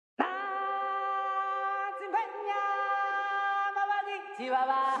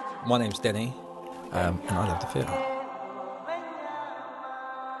My name's Denny, and I love the theatre.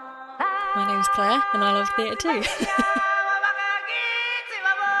 My name's Claire, and I love theatre too.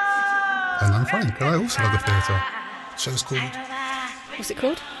 And I'm Frank, and I also love the theatre. The show's called What's it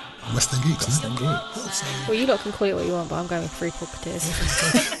called? West End Geeks, isn't it? Well, you lot can call it what you want, but I'm going with Three Pocketeers.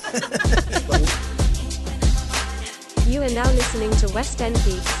 You are now listening to West End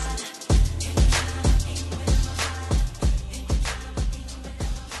Geeks.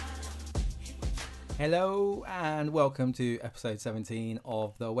 Hello and welcome to episode 17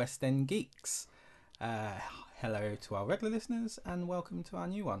 of the West End Geeks. Hello to our regular listeners and welcome to our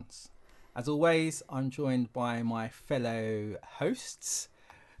new ones. As always, I'm joined by my fellow hosts.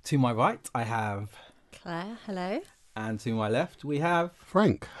 To my right, I have Claire, hello. And to my left, we have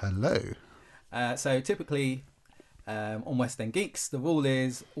Frank, hello. So typically on West End Geeks, the rule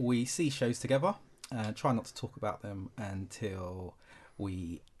is we see shows together, try not to talk about them until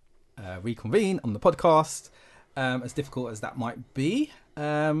we reconvene on the podcast, as difficult as that might be.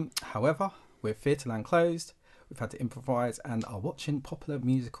 However, with Theatreland closed, we've had to improvise and are watching popular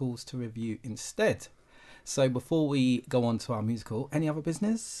musicals to review instead. So before we go on to our musical, any other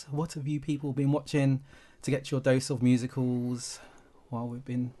business? What have you people been watching to get your dose of musicals while we've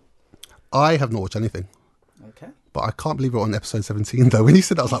been... I have not watched anything, Okay. but I can't believe we're on episode 17 though. When you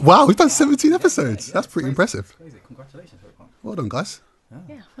said that, I was like, wow, we've done 17 episodes. Yeah, That's pretty crazy. impressive. Crazy. Congratulations, everyone. Well done, guys.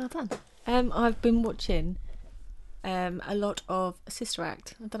 Yeah, well done. I've been watching a lot of Sister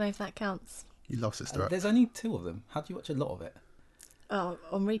Act. I don't know if that counts. You love Sister Act. There's only 2 of them. How do you watch a lot of it? Oh,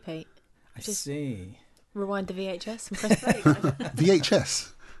 on repeat. I Just- see. Rewind the VHS and press play.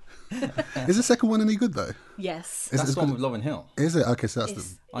 VHS. Is the second one any good though? Yes. Is That's it the one good? with Lauren Hill. Is it? Okay, so that's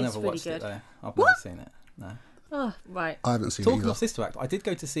It's, I it's never really watched good. it though. I've never seen it. No. Oh, right. I haven't seen it Talking either. of Sister Act, I did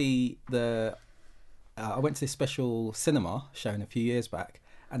go to see the. I went to this special cinema showing a few years back,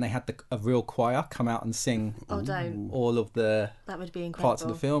 and they had a real choir come out and sing Oh, don't. all of the That would be incredible. parts of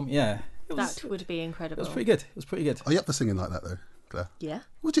the film. Yeah, it was. That would be It incredible. was pretty good. It was pretty good. Are you up for singing like that though, Claire? Yeah.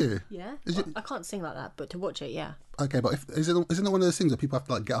 Would you? Yeah. Is Well, it- I can't sing like that, but to watch it, yeah. Okay, but isn't it one of those things where people have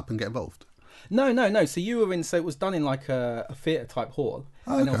to like get up and get involved? No. So you were in. So it was done in like a theatre type hall,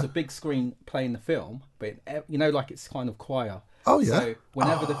 Oh, and there was okay. a big screen playing the film. But you know, like it's kind of choir. Oh, yeah. So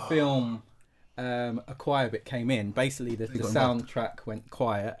whenever the film, a choir bit came in, basically the got involved. soundtrack went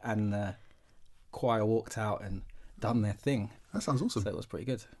quiet, and the choir walked out and done their thing. That sounds awesome. So it was pretty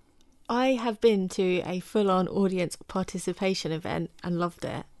good. I have been to a full-on audience participation event and loved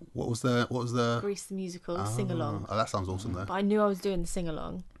it. What was the Grease the Musical, sing-along. Oh, that sounds awesome though. But I knew I was doing the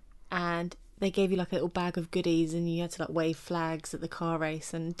sing-along, and they gave you like a little bag of goodies, and you had to like wave flags at the car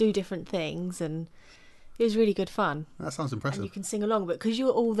race and do different things, and it was really good fun. That sounds And impressive. you can sing along, but because you're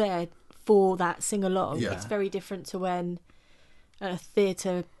all there for that sing-along, Yeah. it's very different to when a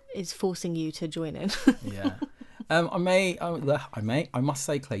theatre is forcing you to join in. Yeah. I must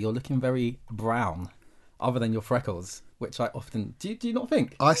say, Claire, you're looking very brown, other than your freckles, which I often do. Do you not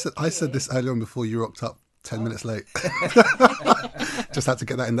think? I said this earlier on before you rocked up 10 minutes late. Just had to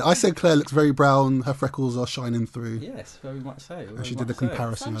get that in there. I said Claire looks very brown. Her freckles are shining through. Yes, very much so. And she did the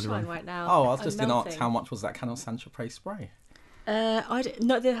comparison earlier Sunshine on. right now. Oh, I was I'm just going to ask melting. how much was that Canal Saint-Tropez spray?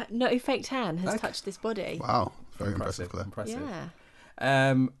 No fake tan has Okay. touched this body. Wow, very impressive, Claire. Impressive.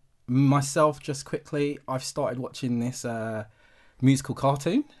 Yeah. Myself, just quickly, I've started watching this musical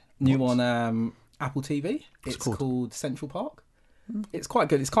cartoon, new What? on Apple TV. What's It's it called? called Central Park. It's quite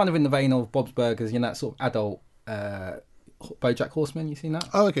good. It's kind of in the vein of Bob's Burgers, you know, that sort of adult BoJack Horseman. You seen that?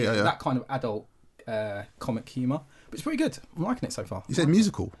 Oh, okay, yeah. That kind of adult comic humour. But it's pretty good. I'm liking it so far. You said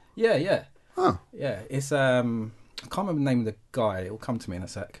musical. Yeah. Oh, Yeah. It's I can't remember the name of the guy. It'll come to me in a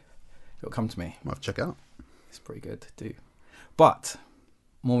sec. It'll come to me. might have to check it out. It's pretty good to do. But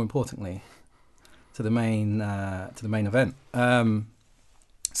more importantly, to the main event.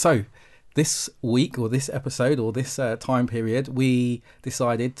 So this week, or this episode, or this time period, we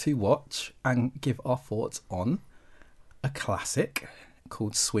decided to watch and give our thoughts on a classic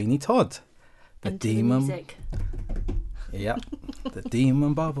called Sweeney Todd, Enter the music. Yep, the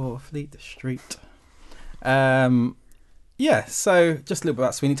Demon Barber of Fleet Street. Yeah, so just a little bit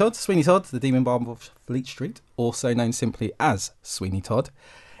about Sweeney Todd. Sweeney Todd, the Demon Barber of Fleet Street, also known simply as Sweeney Todd,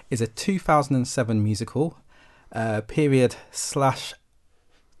 is a 2007 musical,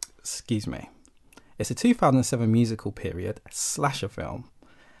 It's a 2007 musical period slasher film,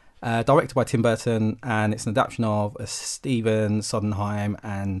 directed by Tim Burton, and it's an adaptation of a Stephen Sondheim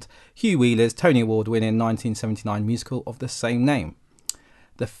and Hugh Wheeler's Tony Award-winning 1979 musical of the same name.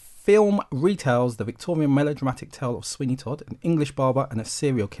 The film retells the Victorian melodramatic tale of Sweeney Todd, an English barber and a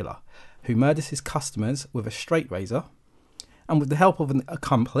serial killer who murders his customers with a straight razor. and with the help of an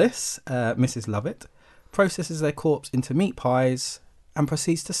accomplice, Mrs. Lovett, processes their corpse into meat pies and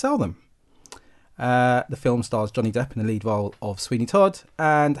proceeds to sell them. The film stars Johnny Depp in the lead role of Sweeney Todd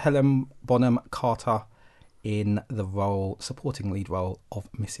and Helen Bonham Carter in the supporting lead role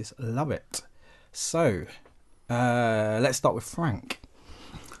of Mrs. Lovett. So, let's start with Frank.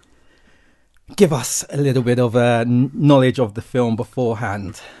 Give us a little bit of knowledge of the film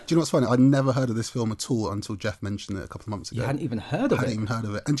beforehand. Do you know what's funny? I'd never heard of this film at all until Jeff mentioned it a couple of months ago. You hadn't even heard of I it? hadn't even heard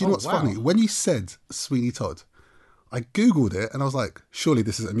of it. And do you know what's wow. funny? When you said Sweeney Todd, I Googled it and I was like, surely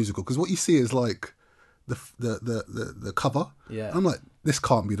this isn't a musical. Because what you see is like the cover. Yeah. And I'm like, this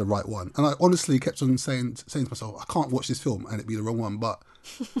can't be the right one. And I honestly kept on saying to myself, I can't watch this film and it be the wrong one. But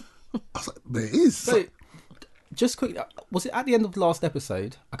I was like, but it is. So, just quick, was it at the end of the last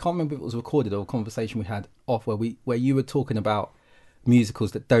episode? I can't remember if it was recorded or a conversation we had off where you were talking about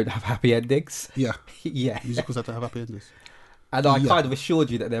musicals that don't have happy endings. Yeah. Yeah. Musicals have to have happy endings. And I kind of assured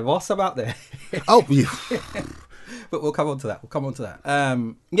you that there are some out there. Oh, yeah. But we'll come on to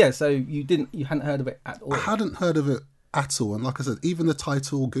that. Yeah, so you hadn't heard of it at all. I hadn't heard of it at all. And like I said, even the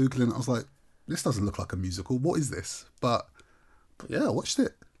title, Googling, I was like, this doesn't look like a musical. What is this? But yeah, I watched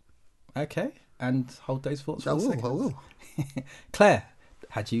it. Okay. And hold those thoughts for I a will. second. Claire,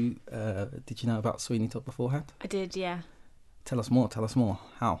 did you know about Sweeney Todd beforehand? I did, yeah. Tell us more.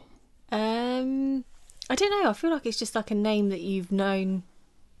 How? I don't know. I feel like it's just like a name that you've known.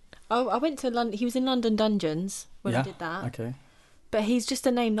 I went to London. He was in London Dungeons when I did that. Okay. But he's just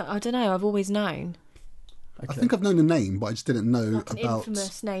a name that I don't know. I've always known. Okay. I think I've known the name, but I just didn't know Like an about.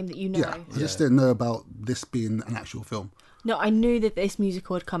 infamous name that you know. Yeah, I just didn't know about this being an actual film. No, I knew that this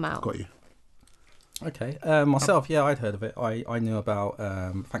musical had come out. Got you. Okay. Myself, yeah, I'd heard of it. I knew about.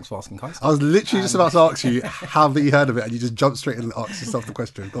 Thanks for asking, guys. I was literally just about to ask you, have you heard of it? And you just jumped straight in and asked yourself the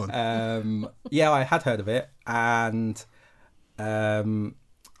question. Go on. Yeah, I had heard of it, and I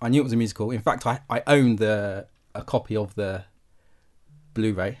knew it was a musical. In fact, I owned a copy of the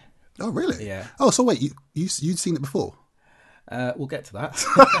Blu-ray. Oh, really? Yeah. Oh, so wait, you'd seen it before? We'll get to that.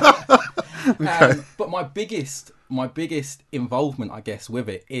 Okay. But my biggest involvement, I guess, with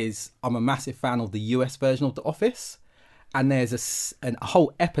it is I'm a massive fan of the US version of The Office, and there's a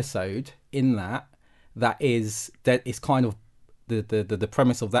whole episode in that is kind of the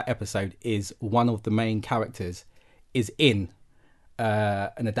premise of that episode is one of the main characters is in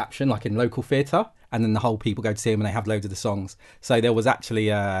an adaptation, like in local theatre, and then the whole people go to see him and they have loads of the songs. So there was actually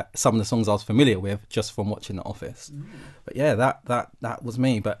some of the songs I was familiar with just from watching The Office. But yeah, that was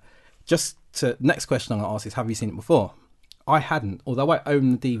me. But just to next question I'm going to ask is, have you seen it before? I hadn't, although I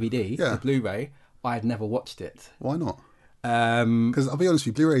own the DVD, the Blu-ray, I had never watched it. Why not? Because I'll be honest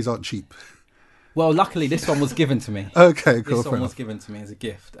with you, Blu-rays aren't cheap. Well, luckily this one was given to me. Okay, cool. This one was given to me as a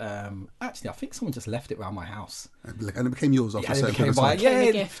gift. Actually, I think someone just left it around my house. And it became yours after a And it certain became period of time. Became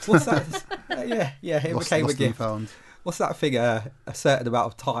a gift. What's that? yeah, it Lost- became a lost and gift. found. What's that figure? A certain amount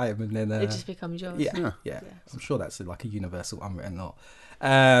of time, and then It just becomes yours. yeah. I'm sure that's like a universal unwritten law.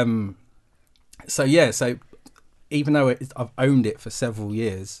 So even though I've owned it for several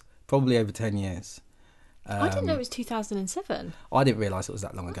years, probably over 10 years. I didn't know it was 2007. I didn't realise it was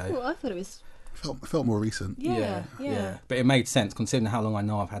that long ago. Oh, I thought it was. Felt more recent. Yeah. But it made sense considering how long I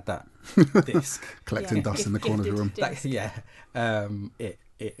know I've had that disc. Collecting Yeah. dust in the corner of the room. Gifted disc.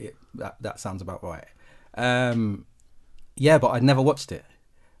 That sounds about right. But I'd never watched it.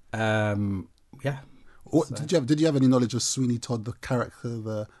 Did you have any knowledge of Sweeney Todd, the character,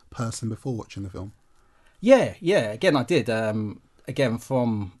 the person, before watching the film? Yeah. Again, I did. Again,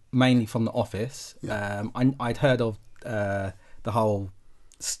 mainly from The Office. Yeah. I'd heard of the whole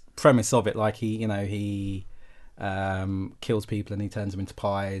premise of it, like he kills people and he turns them into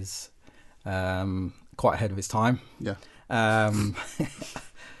pies. Quite ahead of his time. Yeah.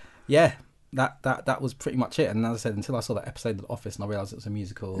 Yeah. That was pretty much it. And as I said, until I saw that episode of The Office and I realised it was a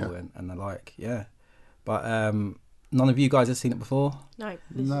musical and the like, yeah. But none of you guys have seen it before? No,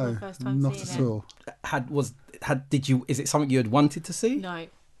 this is my first time not seeing at it. all. Is it something you had wanted to see? No.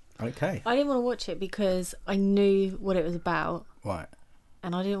 Okay. I didn't want to watch it because I knew what it was about, Right.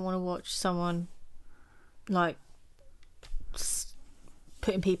 and I didn't want to watch someone like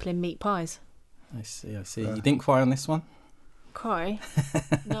putting people in meat pies. I see. You didn't cry on this one? Cry?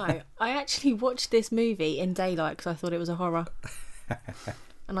 No. I actually watched this movie in daylight because I thought it was a horror.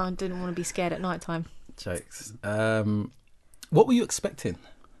 And I didn't want to be scared at night time. Jokes. What were you expecting?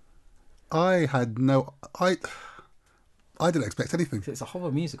 I didn't expect anything. It's a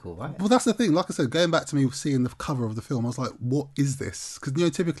horror musical, right? Well, that's the thing. Like I said, going back to me seeing the cover of the film, I was like, what is this?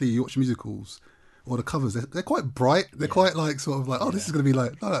 Because, typically you watch musicals or the covers, they're quite bright. They're quite like, sort of like, this is going to be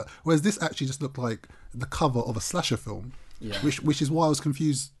like, no. Whereas this actually just looked like the cover of a slasher film. Yeah. which is why I was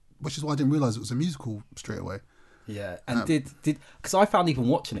confused. Which is why I didn't realise it was a musical straight away. Yeah, and did because I found even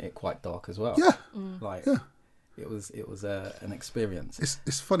watching it quite dark as well. Yeah, Like yeah. it was an experience.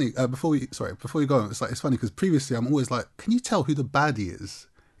 It's funny. Before you go on, it's funny because previously I'm always like, can you tell who the baddie is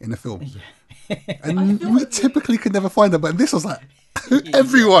in a film? Yeah. And we typically can never find that. But in this, I was like,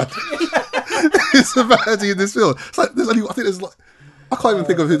 everyone is a baddie in this film. It's like there's only, I think there's like, I can't even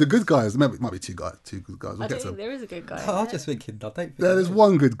think of who the good guys. Maybe it might be two good guys. We'll I get don't to think them. there is a good guy. I was just thinking. I don't think There's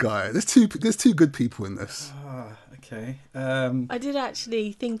one good guy. There's two good people in this. Okay. I did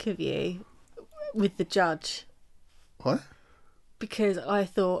actually think of you with the judge What? because I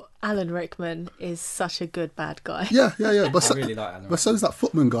thought Alan Rickman is such a good bad guy. Yeah. But I so, really like Alan. but so's that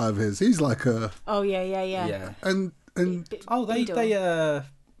footman guy of his. He's like a Oh yeah. Yeah. and Oh, they Beadle.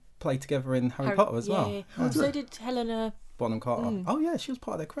 played together in Harry Potter as well. Yeah. Oh, So did did Helena. Bonham Carter. Oh yeah, she was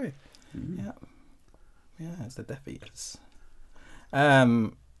part of their crew. Yeah. Yeah, it's the Death Eaters.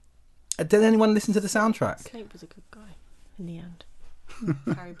 Did anyone listen to the soundtrack? Snape was a good guy in the end.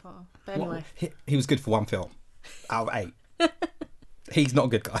 Harry Potter. But anyway, He was good for one film out of 8. He's not a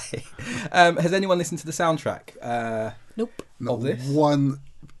good guy. Has anyone listened to the soundtrack? nope. not Of this? one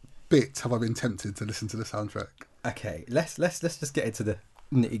bit have I been tempted to listen to the soundtrack. Okay, let's just get into the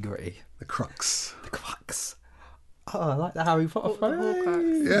nitty gritty. The crux. The crux. Oh, I like the Harry Potter The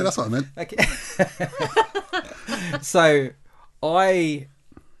Horcrux. Yeah, that's what I meant. Okay. So,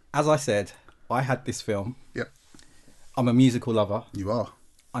 as I said, I had this film. Yep, I'm a musical lover. you are.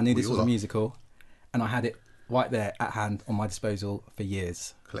 I knew We this all was a are. musical, and I had it right there at hand on my disposal for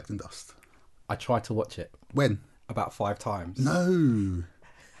years. Collecting dust. I tried to watch it When? about 5 times. No.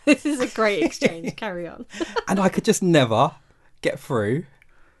 This is a great exchange. Carry on. And I could just never get through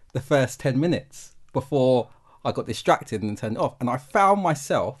the first 10 minutes before I got distracted and turned it off. And I found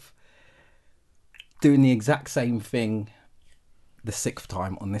myself doing the exact same thing the 6th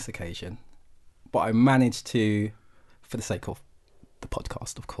time on this occasion. But I managed to, for the sake of the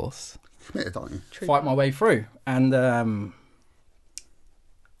podcast, of course, Committed, aren't you? fight my way through. And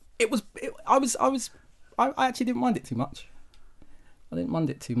I actually didn't mind it too much. I didn't mind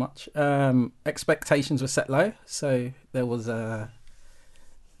it too much. Expectations were set low, so there was I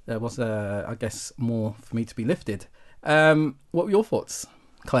guess more for me to be lifted. What were your thoughts,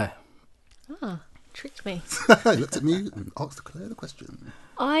 Claire? Ah, tricked me. He looked at me and asked Claire the question.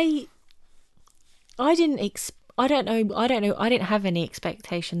 I didn't I don't know. I didn't have any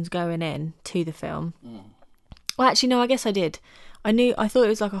expectations going in to the film. Well, actually, no. I guess I did. I thought it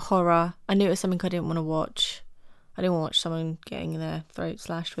was like a horror. I knew it was something I didn't want to watch. I didn't want to watch someone getting their throat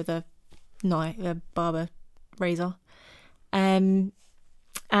slashed with a barber razor. But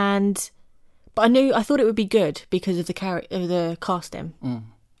I thought it would be good because of the casting.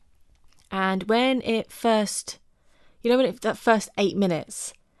 And when it first, that first 8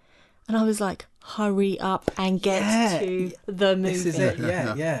 minutes, and I was like, hurry up and get to the movie. This is it.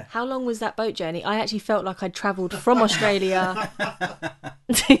 Yeah. How long was that boat journey? I actually felt like I'd travelled from Australia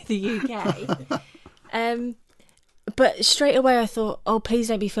to the UK. But straight away I thought, oh, please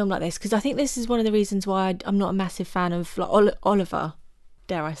don't be filmed like this. Because I think this is one of the reasons why I'm not a massive fan of like Oliver,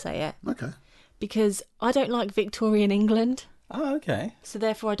 dare I say it. Okay. Because I don't like Victorian England. Oh, okay. So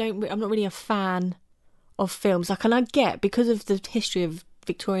therefore I'm not really a fan of films. Like, and I get, because of the history of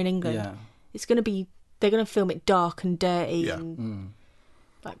Victorian England, Yeah. they're going to film it dark and dirty Yeah. and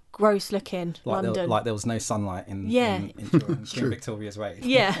like gross looking London. Like there was no sunlight in during Victoria's reign.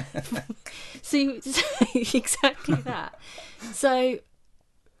 Yeah. so exactly that. So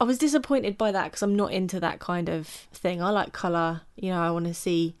I was disappointed by that because I'm not into that kind of thing. I like colour. I want to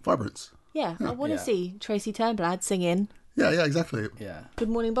see. Vibrance. Yeah, I want to Yeah. see Tracy Turnblad singing Yeah, exactly. Yeah. Good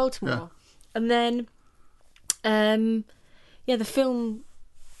Morning Baltimore. Yeah. And then, the film.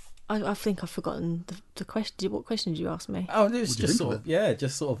 I think I've forgotten the question. What question did you ask me? Oh, it was What do you just think of sort of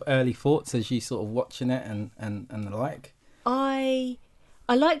just sort of early thoughts as you sort of watching it and the like. I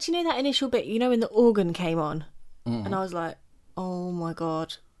liked, that initial bit, when the organ came on, and I was like, oh my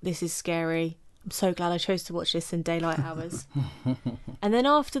god, this is scary. I'm so glad I chose to watch this in daylight hours. And then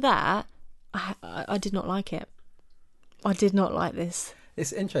after that, I did not like it. I did not like this.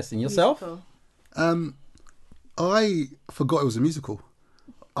 It's interesting. Yourself? musical. I forgot it was a musical.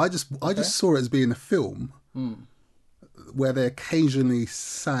 I just saw it as being a film where they occasionally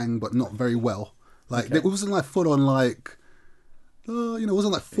sang, but not very well. Like it wasn't like full on like, it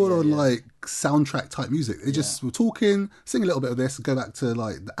wasn't like full on like soundtrack type music. They just were talking, sing a little bit of this, go back to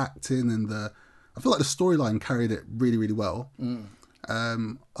like the acting and I feel like the storyline carried it really, really well.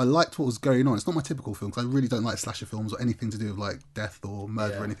 I liked what was going on. It's not my typical film because I really don't like slasher films or anything to do with like death or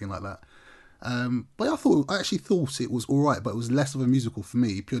murder or anything like that. But I actually thought it was all right, but it was less of a musical for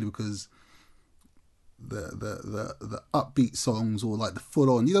me purely because the upbeat songs or like the full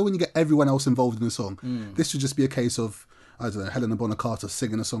on, when you get everyone else involved in the song, this would just be a case of, I don't know, Helena Bonham Carter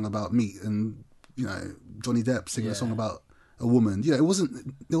singing a song about meat and Johnny Depp singing a song about a woman. It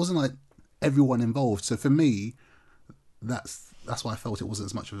wasn't like everyone involved. So for me, that's why I felt it wasn't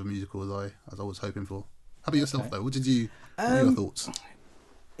as much of a musical as I was hoping for. How about yourself though? What are your thoughts?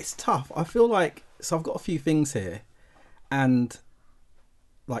 It's tough. I feel like, so I've got a few things here, and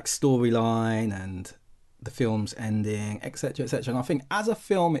like storyline and the film's ending, etc., etc. And I think as a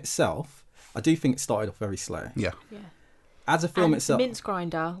film itself, I do think it started off very slow. Yeah. As a film and itself, Mince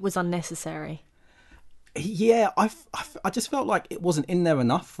Grinder was unnecessary. yeah, I just felt like it wasn't in there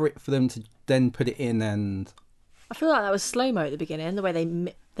enough for them to then put it in. And I feel like that was slow mo at the beginning, the way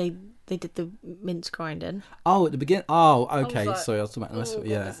they did the mince grinding. oh, at the beginning. Oh, okay. like, Sorry, I was talking about the rest of it.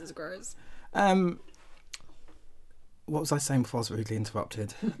 Yeah. This is gross. What was I saying before I was rudely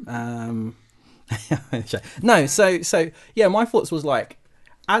interrupted? No, so yeah, my thoughts was like,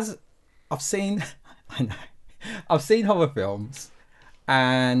 as I've seen, I've seen horror films,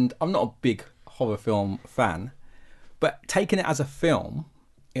 and I'm not a big horror film fan, but taking it as a film,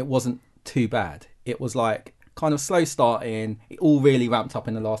 it wasn't too bad. It was like kind of slow starting. It all really ramped up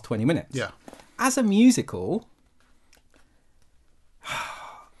in the last 20 minutes. Yeah. As a musical,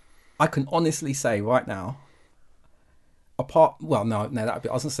 I can honestly say right now, I was going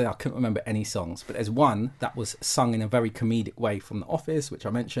to say I couldn't remember any songs, but there's one that was sung in a very comedic way from The Office, which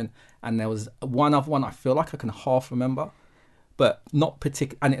I mentioned, and there was one other one I feel like I can half remember, but not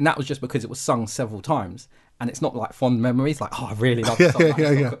particular, and that was just because it was sung several times, and it's not like fond memories, like, oh, I really love the song,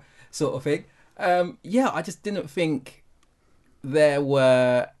 yeah. sort of thing. I just didn't think there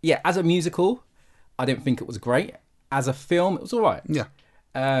were, as a musical, I didn't think it was great. As a film, it was all right. Yeah.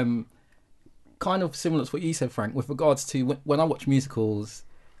 Kind of similar to what you said, Frank, with regards to when I watch musicals,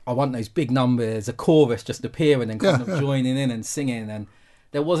 I want those big numbers, a chorus just appearing and kind of joining in and singing, and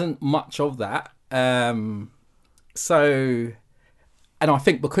there wasn't much of that. And I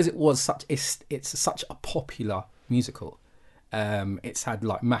think because it was it's such a popular musical, it's had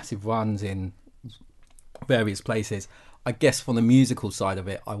like massive runs in various places. I guess from the musical side of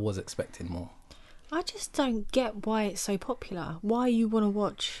it, I was expecting more. I just don't get why it's so popular. Why you want to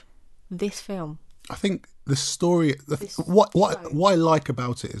watch this film? I think the story, what I like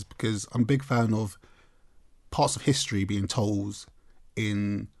about it is because I'm a big fan of parts of history being told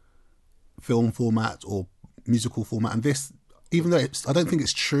in film format or musical format, and this, even though I don't think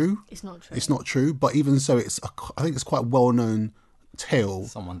it's true. It's not true. But even so, I think it's quite a well-known tale.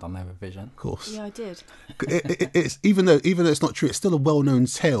 Someone done their revision, of course. Yeah, I did. It's even though it's not true, it's still a well-known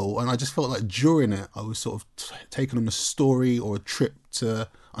tale, and I just felt like during it, I was sort of taken on a story or a trip to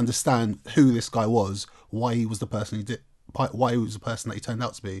understand who this guy was, why he was the person he did, why he was the person that he turned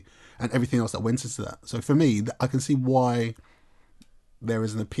out to be, and everything else that went into that. So for me, I can see why there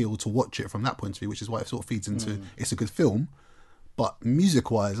is an appeal to watch it from that point of view, which is why it sort of feeds into it's a good film. But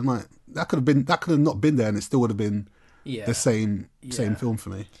music-wise, I'm like, that could have not been there, and it still would have been the same film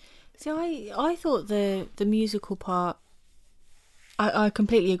for me. See, I thought the musical part, I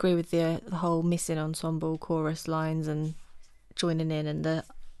completely agree with the whole missing ensemble chorus lines and joining in and the,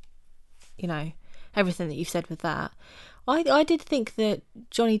 everything that you've said with that. I did think that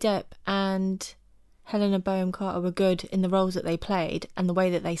Johnny Depp and Helena Bonham Carter were good in the roles that they played and the way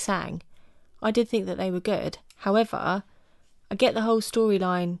that they sang. I did think that they were good. However, I get the whole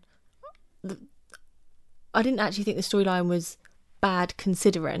storyline. I didn't actually think the storyline was bad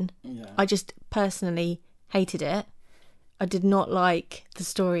considering. Yeah. I just personally hated it. I did not like the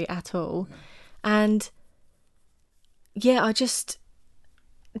story at all. Yeah. And I just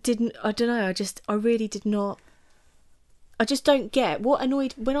didn't, I don't know, I really did not, I just don't get what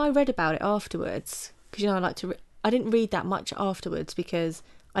annoyed, when I read about it afterwards, because I like to, I didn't read that much afterwards because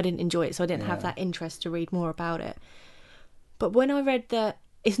I didn't enjoy it, so I didn't have that interest to read more about it. But when I read that,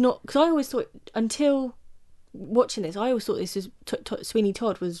 it's not, because I always thought, until watching this, I always thought this was Sweeney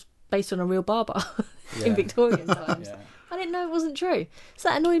Todd was based on a real barber in Victorian times. I didn't know it wasn't true. So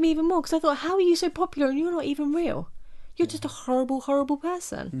that annoyed me even more, because I thought, how are you so popular and you're not even real? You're just a horrible, horrible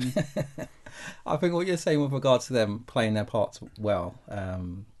person. I think what you're saying with regards to them playing their parts well,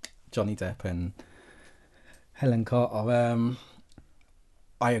 Johnny Depp and Helen Carter,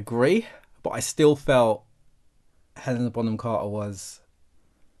 I agree, but I still felt Helena Bonham Carter was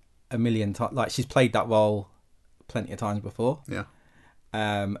a million times, like, she's played that role plenty of times before.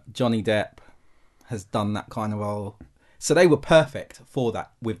 Johnny Depp has done that kind of role, so they were perfect for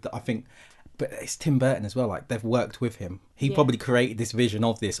that. I think, but it's Tim Burton as well. Like, they've worked with him. He probably created this vision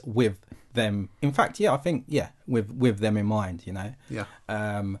of this with them. In fact, yeah, I think with them in mind, you know. Yeah.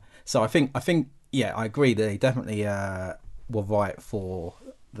 So I think yeah, I agree that they definitely were right for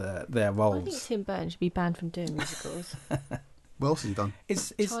their I think roles. Tim Burton should be banned from doing musicals. What else has he done?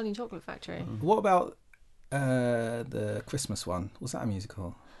 Is Charlie and Chocolate Factory. what about the Christmas one? Was that a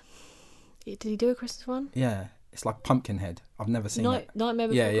musical? Did he do a Christmas one? Yeah, it's like Pumpkinhead. I've never seen it. Nightmare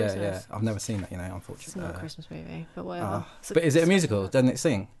Before Yeah. Christmas. I've never seen that, you know, It's unfortunately. not a Christmas movie, but whatever. But is it a musical? Doesn't it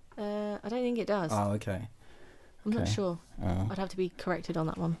sing? I don't think it does. Oh, okay. I'm not okay. sure. Oh. I'd have to be corrected on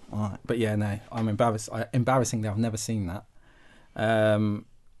that one. All right. But yeah, no, I'm embarrassed. Embarrassingly, I've never seen that.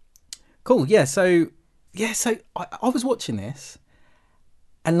 Cool. Yeah. So I was watching this,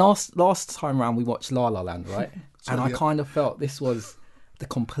 and last time round we watched La La Land, right? So, and I yeah. kind of felt this was the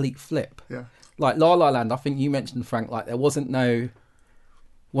complete flip. Yeah. Like La La Land, I think you mentioned, Frank, like there wasn't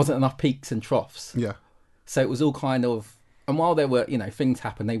enough peaks and troughs. Yeah. So it was all kind of, and while there were, you know, things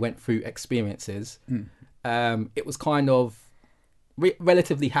happened, they went through experiences. It was kind of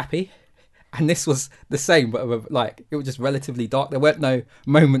relatively happy, and this was the same, but like it was just relatively dark. There weren't no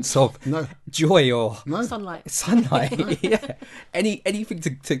moments of No. joy or No. Sunlight. sunlight. Yeah, anything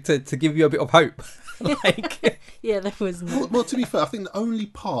to give you a bit of hope. Like, Yeah, there was no. Well, to be fair, I think the only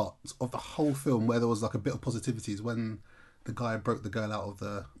part of the whole film where there was like a bit of positivity is when the guy broke the girl out of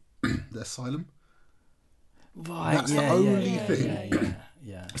the asylum. right? That's the only yeah, thing.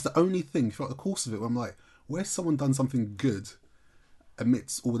 Yeah. It's the only thing throughout the course of it where I'm like, where's someone done something good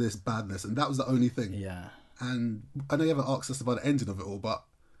amidst all this badness? And that was the only thing. Yeah. And I know you haven't asked us about the ending of it all, but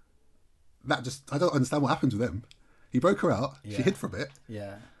that just, I don't understand what happened with them. He broke her out, she Yeah. hid from it,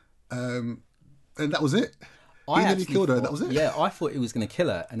 Yeah. and that was it. He I nearly actually killed her, and thought- that was it. Yeah, I thought he was going to kill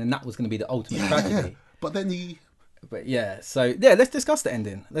her, and then that was going to be the ultimate tragedy. But then he, But yeah, so yeah, let's discuss the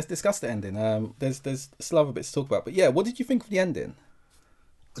ending. There's still other bits to talk about, but yeah, what did you think of the ending?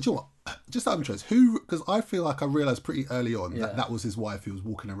 do you know what? Just out of interest, who? Because I feel like I realised pretty early on Yeah. that was his wife. He was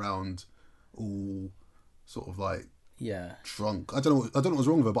walking around all sort of like Yeah, drunk. I don't know what was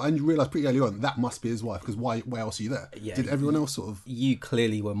wrong with her, but I realised pretty early on that must be his wife. Because why else are you there? Yeah, Did everyone else sort of? you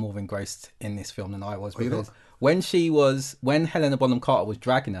clearly were more engrossed in this film than I was, you because not? when Helena Bonham Carter was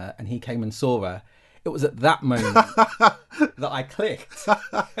dragging her and he came and saw her, it was at that moment that I clicked.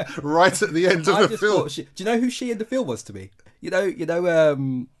 Right at the end of I the just film. thought, do you know who she in the film was to me?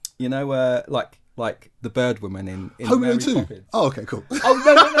 Like the Bird Woman in Home Mary Alone 2. Poppins. Oh, okay, cool. Oh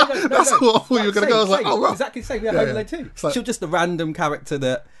no! That's what I thought you were gonna go. I was like, same, oh, right. exactly the same. Yeah, Yeah, Home yeah. Alone 2. It's like- She was just a random character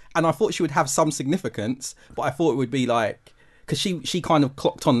that, and I thought she would have some significance, but I thought it would be like, because she kind of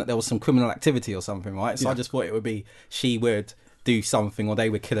clocked on that there was some criminal activity or something, right? So I Yeah. just thought it would be she would do something or they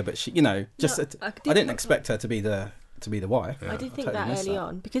would kill her, but she, you know, just No, I I didn't didn't- expect her to be the wife. I did think totally that missed early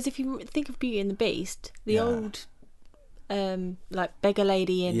on, because if you think of Beauty and the Beast, the Yeah. old like beggar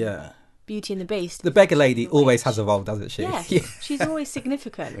lady in Yeah, Beauty and the Beast. the beggar lady The always witch. has a role, doesn't she? Yeah, yeah, she's always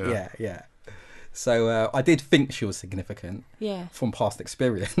significant. yeah. So I did think she was significant Yeah. from past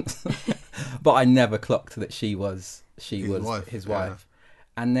experience, but I never clocked that she was wife, his yeah. wife,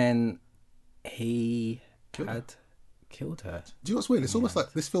 and then he Killed her. had killed her. Do you know what's weird? It's almost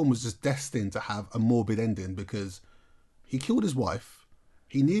like this film was just destined to have a morbid ending because he killed his wife,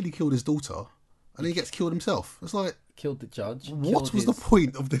 he nearly killed his daughter, and then he gets killed himself. It's like, Killed the judge. what was the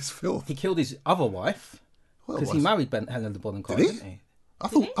point of this film? He killed his other wife Well, it because he was. married Helena Bonham Carter, Did he? didn't he? I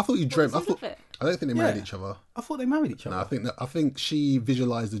thought you dreamt. What was he of it? I don't think they married Yeah. each other. I thought they married each other. No, I think she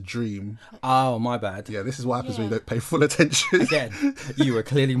visualized a dream. Oh, my bad. Yeah, this is what happens when you Yeah. don't pay full attention. Again, you were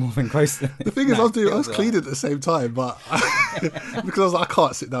clearly more engrossed than The thing is, I was killed her. cleaning at the same time, but because I was like, I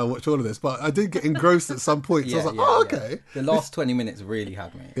can't sit down and watch all of this. But I did get engrossed at some point. So I was like, oh, yeah. okay. The last 20 minutes really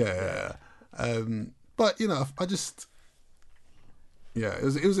had me. Yeah. But you know, I just, yeah, it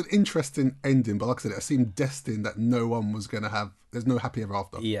was an interesting ending. But like I said, it seemed destined that no one was going to have. There's no happy ever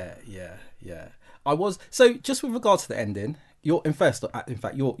after. Yeah. I was so just with regard to the ending. In fact,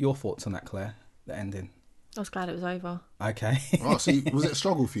 your thoughts on that, Claire? The ending. I was glad it was over. Okay, Oh, so was it a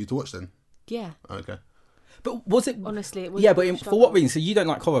struggle for you to watch then? Yeah. Okay. but was it? Honestly, it was. Yeah, a but real for struggle. what reason? So you don't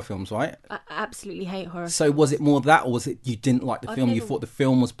like horror films, right? I absolutely hate horror. So was it more that, or was it you didn't like the I've film? You never- thought the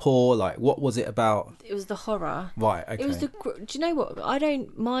film was poor? Like, what was it about? It was the horror. Right. Okay. It was the. Do you know what? I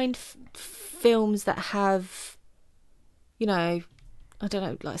don't mind films that have, you know, I don't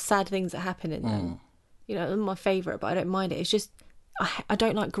know, like sad things that happen in them. You know, they're my favourite, but I don't mind it. It's just I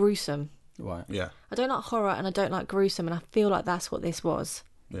don't like gruesome. Right. Yeah. I don't like horror and I don't like gruesome, and I feel like that's what this was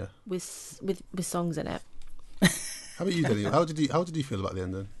Yeah. with songs in it. How about you, Daniel? How did you feel about the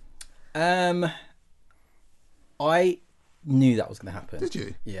ending? I knew that was going to happen. Did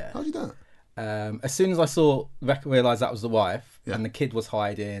you? Yeah. How did you do it? As soon as I realised that was the wife, Yeah. and the kid was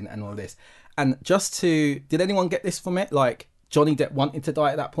hiding and all this, and did anyone get this from it? Like Johnny Depp wanted to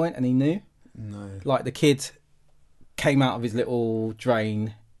die at that point, and he knew. No. Like the kid came out of his little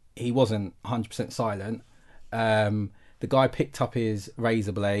drain. He wasn't 100% silent. The guy picked up his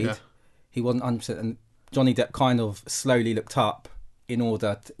razor blade. Yeah. He wasn't 100%, and Johnny Depp kind of slowly looked up in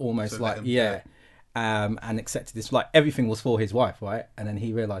order to almost So let like him- and accepted this. Like everything was for his wife, right? And then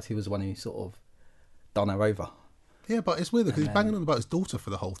he realised he was the one who sort of done her over. Yeah, but it's weird because he's banging on about his daughter for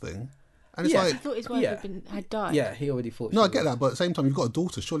the whole thing, and it's Yeah. I like, thought his wife Yeah. had died. Yeah, he already thought. no, she I get was- that, but at the same time, you've got a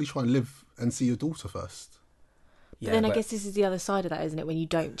daughter. Surely try and live and see your daughter first. But Yeah, then I guess this is the other side of that, isn't it? When you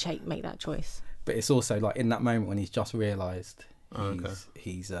don't make that choice. But it's also like in that moment when he's just realised Oh, okay.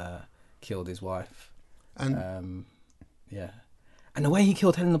 he's killed his wife. And Yeah. And the way he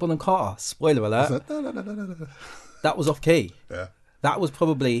killed Helena Bonham Carter, spoiler alert, it's like, no. that was off key. Yeah. That was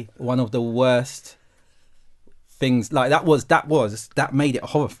probably one of the worst things. Like that made it a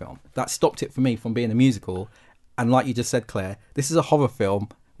horror film. That stopped it for me from being a musical. And like you just said, Claire, this is a horror film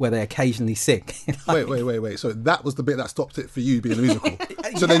where they occasionally sing. Wait. So that was the bit that stopped it for you being a musical.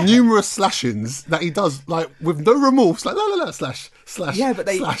 So the numerous slashings that he does, like with no remorse, like la slash. Yeah, but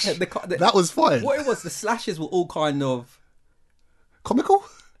slash. the- That was fine. What it was, the slashes were all kind of Comical?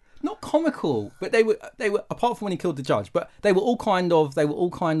 not comical, but they were apart from when he killed the judge, but they were all kind of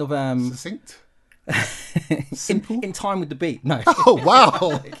Succinct? Simple? in time with the beat. No, Oh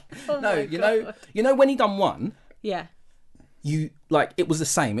wow! no, you know when he done one, Yeah. you like it was the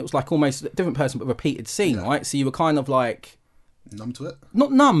same. It was like almost a different person, but repeated scene, right? So you were kind of like Numb to it.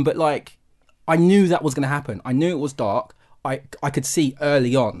 not numb, but like I knew that was going to happen. I knew it was dark. I could see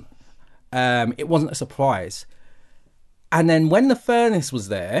early on. It wasn't a surprise. And then when the furnace was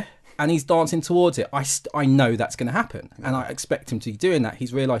there and he's dancing towards it, I know that's going to happen, and I expect him to be doing that.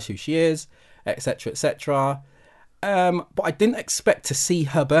 He's realised who she is, etc., etc. But I didn't expect to see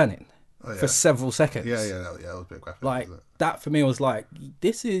her burning for several seconds. Yeah, that was a bit graphic. Like wasn't it? that for me was like,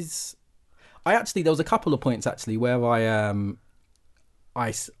 this is. There was a couple of points actually where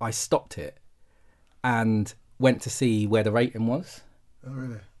I stopped it and went to see where the rating was. Oh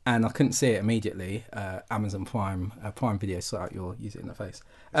really? And I couldn't see it immediately. Amazon Prime Video sort out your use it in the face.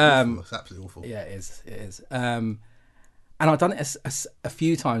 It's absolutely awful. Yeah, it is. And I've done it a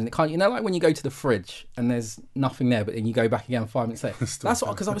few times, and it can't. You know, like when you go to the fridge and there's nothing there, but then you go back again 5 minutes later. That's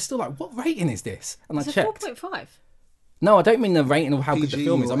what, because I was still like, what rating is this? And It's I a checked. 4.5. No, I don't mean the rating of how good the PG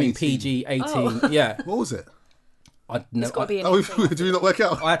film is. I or mean 18? PG 18. Oh. Yeah, What was it? It's got to be an Oh, 18. do we not work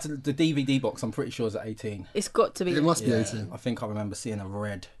out? I had the DVD box. I'm pretty sure is at 18. It's got to be. It must be Yeah, 18. I think I remember seeing a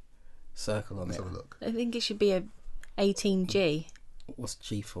red circle on Let's it. have a look. I think it should be a 18G What's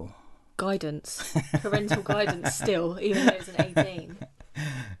G for? guidance, parental guidance. Still, even though it's an 18.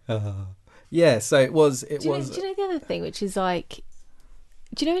 Yeah, so it was. Do you know the other thing, which is like,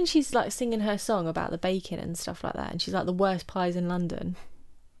 do you know when she's like singing her song about the baking and stuff like that, and she's like the worst pies in London?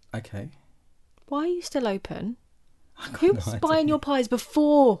 Okay. Why are you still open? Who no was idea. buying your pies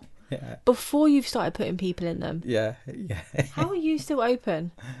before Yeah. you've started putting people in them? Yeah. How are you still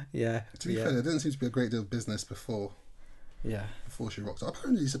open? Yeah. To be fair, there didn't seem to be a great deal of business before Yeah. she rocked up.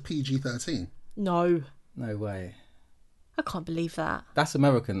 Apparently, it's a PG-13. No, No way. I can't believe that. That's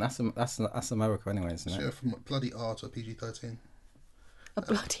American. That's America anyway, isn't So it? from bloody R to a PG-13. A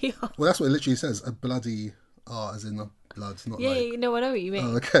bloody hell. Well, that's what it literally says. A bloody R, as in the blood, not Yeah, like. no, I know what you mean.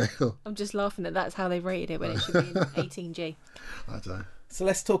 Oh, okay. Cool. I'm just laughing that that's how they've rated it when it should be an 18G. I don't know. So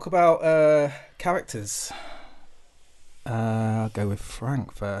let's talk about characters. I'll go with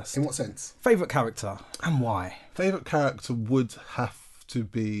Frank first. In what sense? Favorite character and why? Favorite character would have to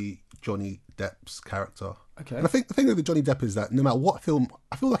be Johnny Depp's character. Okay. And I think the thing with Johnny Depp is that no matter what film,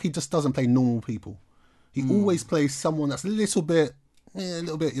 I feel like he just doesn't play normal people. He always plays someone that's a little bit, you know, A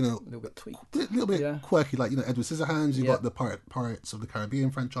little bit tweaked. a little bit Yeah. quirky, like, you know, Edward Scissorhands. You've Yeah. got the Pirates of the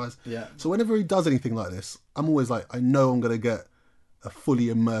Caribbean franchise. Yeah. So whenever he does anything like this, I'm always like, I know I'm going to get a fully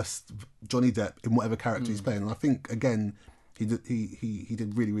immersed Johnny Depp in whatever character he's playing. And I think again, he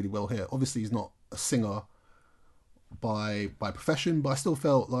did really, really well here. Obviously, he's not a singer by profession, but I still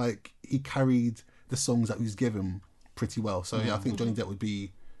felt like he carried the songs that he was given pretty well. So yeah, I think Johnny Depp would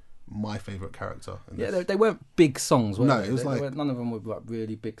be my favourite character. In Yeah, this. they weren't big songs, were No, they? it was They like- weren't- none of them were like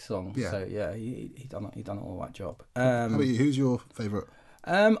really big songs. Yeah. So yeah, he done an all right job. How about you? Who's your favourite?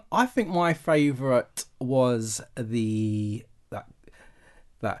 I think my favourite was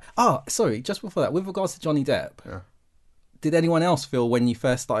that. Oh, sorry. Just before that, with regards to Johnny Depp, Yeah. did anyone else feel when you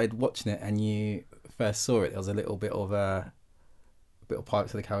first started watching it and you first saw it, there was a little bit of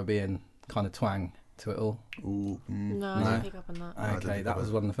Pirates of the Caribbean kind of twang to it all? Ooh, No, I didn't pick up on that. I Okay, didn't that pick was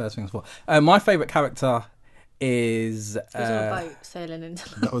up. one of the first things. For my favourite character is He was on a boat sailing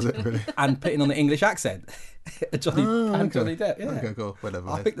into That was it, really. and putting on the English accent. Johnny Oh, and okay. Johnny Depp. Yeah, Okay, cool. Whatever.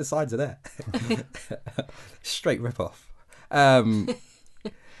 I mate. think the sides are there. Straight rip off.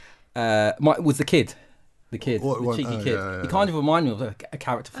 Was the kid. The kid, What the one? cheeky Oh, kid. yeah, He yeah, kind of reminded me of a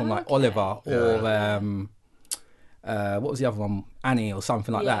character from like Okay. Oliver or Yeah. what was the other one? Annie or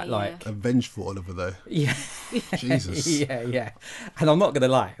something like Yeah, that. yeah. Like A vengeful Oliver, though. yeah, Jesus. yeah. And I'm not gonna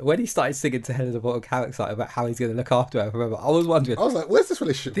lie, when he started singing to Helena Bonham Carrick about how he's gonna look after her, remember, I was wondering, I was like, where's this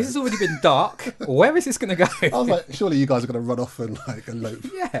relationship? this has going? already been dark. Where is this gonna go? I was like, surely you guys are going to run off and like elope.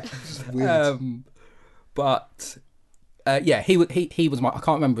 Yeah. It's weird. But yeah, he was my, I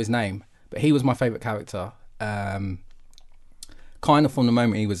can't remember his name, but he was my favourite character. Kind of from the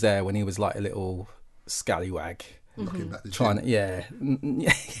moment he was there, when he was like a little scallywag. Knocking back the Trying gym. to, yeah.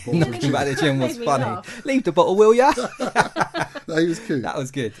 Bottle Knocking of back the gym was Made me funny. laugh. Leave the bottle, will ya? No, he was cute. That was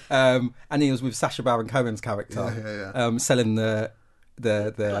good. And he was with Sacha Baron Cohen's character, Yeah. selling the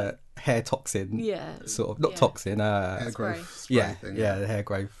hair toxin, Yeah. sort of, not Yeah. toxin, Hair Spray. growth spray yeah, thing. yeah, the hair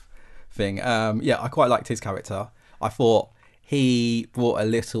growth thing. Yeah, I quite liked his character. I thought he brought a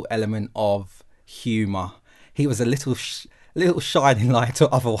little element of humour. He was a little shining light to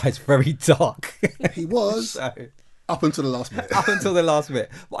otherwise very dark. He was So, up until the last minute. up until the last bit.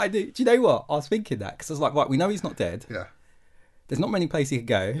 What I do you know what? I was thinking that because I was like, right, we know he's not dead. Yeah. There's not many places he could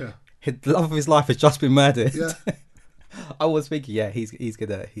go. Yeah. The love of his life has just been murdered. Yeah. I was thinking, yeah, he's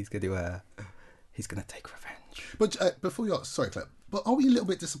gonna take revenge. But before you sorry, Claire, but are we a little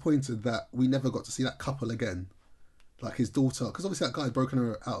bit disappointed that we never got to see that couple again? Like his daughter, because obviously that guy had broken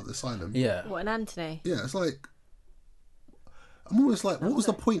her out of the asylum. Yeah. What, an Anthony? Yeah, it's like, I'm almost like, what was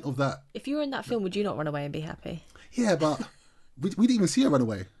the point of that? If you were in that film, would you not run away and be happy? Yeah, but we didn't even see her run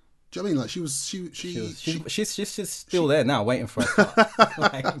away. Do you know what I mean? Like She's still there now, waiting for her.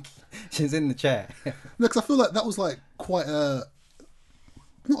 Like, she's in the chair. No, because I feel like that was like quite a.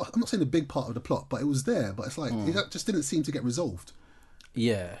 I'm not saying a big part of the plot, but it was there. But it's like it just didn't seem to get resolved.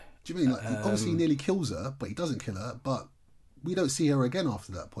 Yeah. Do you mean like obviously he nearly kills her, but he doesn't kill her. But we don't see her again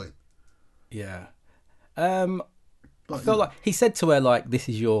after that point. Yeah. I felt like he said to her, like, this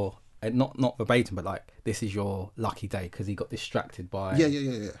is your not verbatim, but like, this is your lucky day, because he got distracted by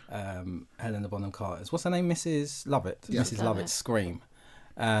Yeah. Helena Bonham Carter's, what's her name, Mrs. Lovett, Yeah. Mrs. Lovett's scream.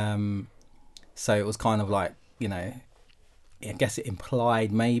 So it was kind of like, you know, I guess it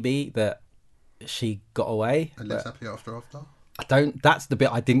implied maybe that she got away. And but lives happily after. I don't. That's the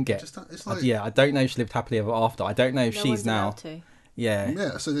bit I didn't get. It's like I don't know if she lived happily ever after. I don't know if No she's one's now. allowed to. Yeah.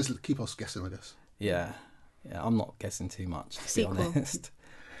 yeah. So let's keep us guessing, I guess. Yeah. I'm not guessing too much, to Sequel. be honest.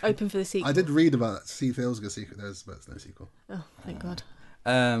 Open for the sequel. I did read about that. See if there was a sequel. There's no sequel. Oh, thank God.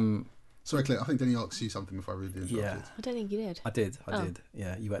 Sorry, Claire. I think Denny asked you something before I read the interrupted. Yeah. I don't think you did. I did. Oh.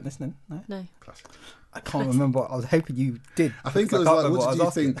 Yeah, you weren't listening? No? No. Classic. I can't remember. I was hoping you did. I think it because was I like, can't what remember did you I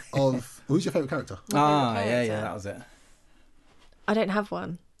was think of? Who's your favourite character? Ah, favourite yeah, character? that was it. I don't have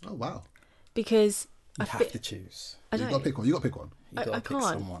one Oh wow! because You I have fi- to choose. I You got don't to pick one. You got to pick one. You I got to pick can't.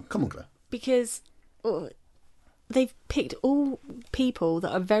 someone. Come on, Claire. because they've picked all people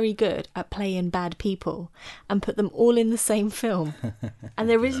that are very good at playing bad people and put them all in the same film, and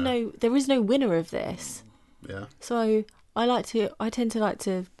there is no winner of this. Yeah. So I tend to like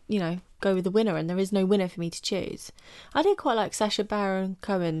to go with the winner, and there is no winner for me to choose. I did quite like Sacha Baron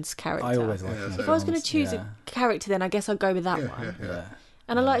Cohen's character. I always like Yeah, him. so If I was going to films, choose yeah. a character, then I guess I'd go with that Yeah, one. yeah.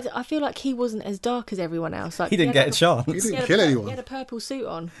 And I feel like he wasn't as dark as everyone else. Like He didn't get a chance. He didn't had kill He anyone. had a purple suit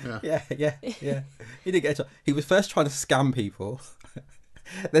on. Yeah. He didn't get a chance. He was first trying to scam people.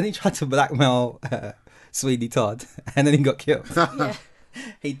 Then he tried to blackmail Sweeney Todd. And then he got killed. Yeah,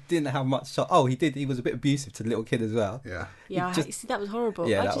 He didn't have much shot. Oh, he did. He was a bit abusive to the little kid as well. Yeah. yeah. just- See, that was horrible.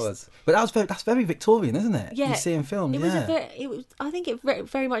 Yeah, I that just- was. But that's very Victorian, isn't it? Yeah, You see in films. It was yeah. I think it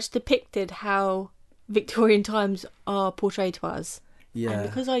very much depicted how Victorian times are portrayed to us. yeah. And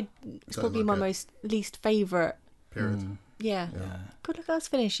because it's Don't probably like my it. least favourite. Period. Yeah. Yeah. Good look us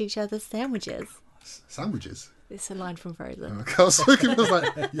finish each other's sandwiches. Sandwiches. It's a line from Frozen. I was looking. I was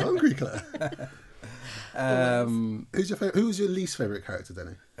like, "You hungry, Claire?" Who was your least favourite character,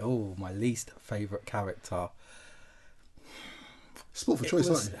 Denny? Oh, my least favourite character. Sport for choice,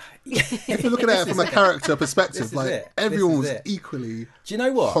 was- aren't you? If you're looking at it from a character This perspective, is like it. everyone This was is it. equally Do you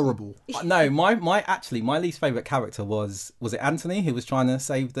know what? horrible. No, my least favourite character was it Anthony who was trying to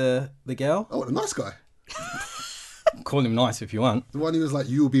save the girl? Oh, what a nice guy. Call him nice if you want. The one who was like,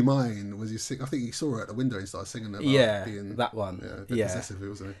 "You'll be mine." Was he sing? I think he saw her at the window and started singing about Yeah, being that one. Yeah, a bit Yeah. possessive,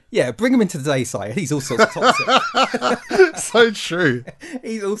 wasn't Yeah, bring him into today's side. He's all sorts of toxic. he? So true.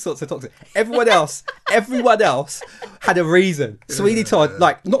 He's all sorts of toxic. Everyone else had a reason. Sweeney Todd,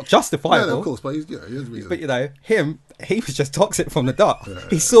 like, not justifiable. No, of course, but he has reason. But, you know, he was just toxic from the start.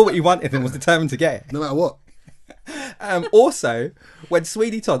 He saw what he wanted and was determined to get it. no matter what. Also, when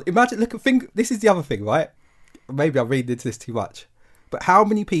Sweeney Todd, this is the other thing, right? Maybe I'm reading into this too much. But how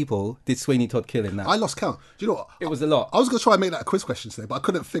many people did Sweeney Todd kill in that? I lost count. Do you know what? It was a lot. I was going to try and make that a quiz question today, but I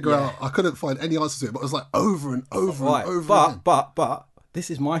couldn't figure out. I couldn't find any answers to it. But it was like over and over Right, and over again. but this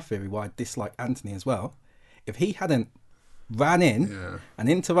is my theory why I dislike Anthony as well. If he hadn't ran in and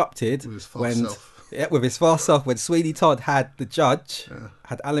interrupted With his fast self. with his fast self when Sweeney Todd had the judge,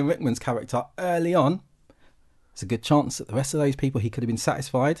 had Alan Rickman's character early on, there's a good chance that the rest of those people he could have been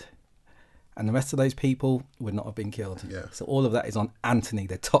satisfied, and the rest of those people would not have been killed. Yeah. So all of that is on Anthony,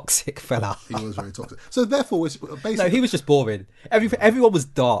 the toxic fella. He was very toxic. So therefore, it's basically No, he was just boring. Everyone was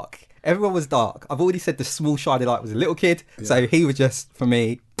dark. Everyone was dark. I've already said the small shiny light was a little kid, so he was just, for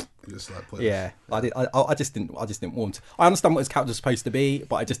me, just like pointless. yeah. I just didn't warm to. I understand what his character was supposed to be,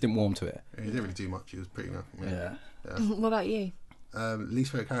 but I just didn't warm to it. He didn't really do much. He was pretty Yeah. What about you?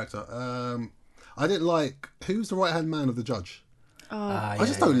 Least favorite character. I didn't like who's the right hand man of the judge. I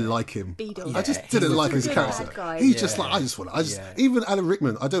just don't like him. Beadle. I just didn't like his a character. bad guy. He's just like even Alan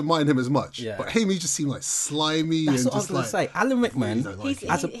Rickman. I don't mind him as much, Yeah. but him he just seemed like slimy That's and what I was just going like. to say. Alan Rickman. don't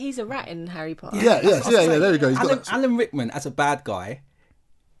like He's a rat in Harry Potter. Yeah, there we go. He's got that. Alan Rickman as a bad guy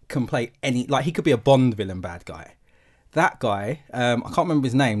can play any. Like, he could be a Bond villain bad guy. That guy, I can't remember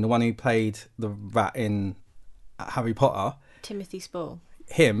his name. The one who played the rat in Harry Potter. Timothy Spall.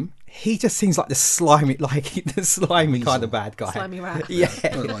 He just seems like the slimy kind of bad guy. Slimy rat. Yeah,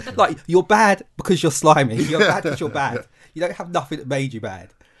 Don't like him. like you're bad because you're slimy. You're bad because you're bad. You don't have nothing that made you bad.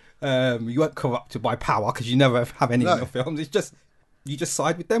 You weren't corrupted by power because you never have any in your films. It's just you just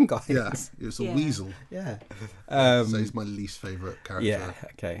side with them guys. Yeah, it was a Yeah. weasel. Yeah. So he's my least favorite character. Yeah.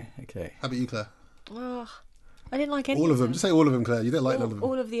 Okay. How about you, Claire? Oh, I didn't like any All of them. Just say all of them, Claire. You don't like none of them.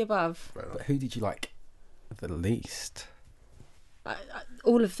 All of the above. But who did you like the least?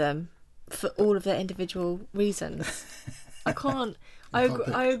 All of them, for all of their individual reasons. I can't. can't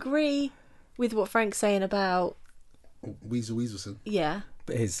pick. I agree with what Frank's saying about Weaselson. yeah.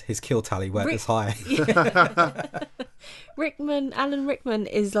 But his kill tally weren't as high. Alan Rickman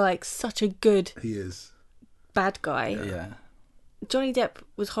is like such a good He is. bad guy. Yeah. Johnny Depp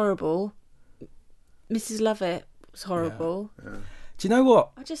was horrible. Mrs. Lovett was horrible. Do you know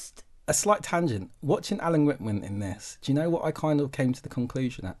what? I just A slight tangent. Watching Alan Rickman in this, do you know what I kind of came to the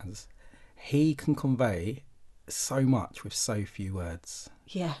conclusion as? He can convey so much with so few words.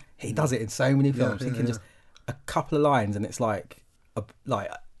 yeah. He does it in so many films. He can just a couple of lines, and it's like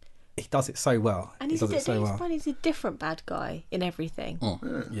he does it so well. And he does it so well. he's a different bad guy in everything.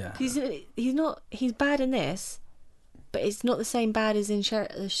 Yeah. He's bad in this, but it's not the same bad as in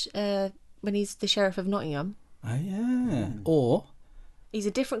when he's the Sheriff of Nottingham. Oh yeah. Or He's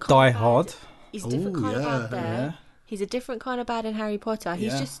a different kind Die of bad. Hard. He's a different kind of bad there. Yeah. He's a different kind of bad in Harry Potter.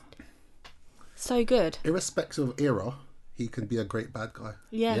 He's Yeah. just so good. Irrespective of era, he can be a great bad guy.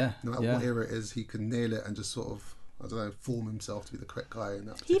 Yeah. Yeah. No matter what era it is, he can nail it and just sort of, I don't know, form himself to be the correct guy. In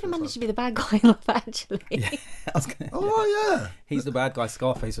that He even particular managed to time. be the bad guy in Love Actually. I was gonna, Oh yeah. He's the bad guy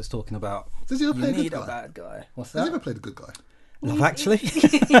Scarface was talking about. Does he ever You play a good need a guy? bad guy. What's Has he that? ever played a good guy? Love Actually.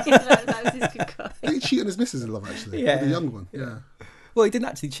 that was his good guy. Did he cheat on his missus in Love Actually? Yeah. The young one. Yeah. Well, he didn't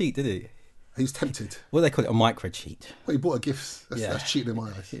actually cheat, did he? He was tempted. What do they call it? A micro cheat. Well, he bought a gift. That's cheating in my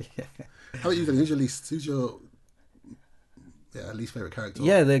eyes. How about you then? Who's your least favourite character?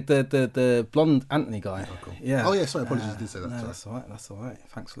 Yeah, the blonde Anthony guy. Oh, cool. Yeah. Oh yeah, sorry, apologies, I did say that. No, sorry. that's all right.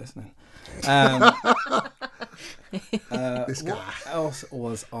 Thanks for listening. This guy. What else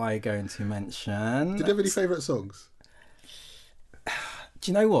was I going to mention? Did you have any favourite songs?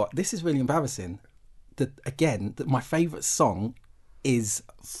 Do you know what? This is really embarrassing. That my favourite song is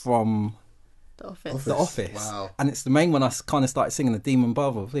from The Office. The Office. Wow. And it's the main one I kind of started singing, The Demon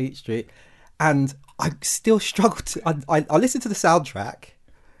Barber of Fleet Street. And I still struggled to... I listened to the soundtrack,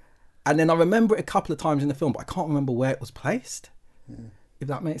 and then I remember it a couple of times in the film, but I can't remember where it was placed. If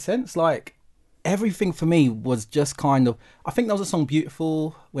that makes sense. Like, everything for me was just kind of... I think there was a song,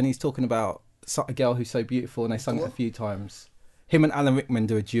 Beautiful, when he's talking about a girl who's so beautiful, and they sung it a few times. Him and Alan Rickman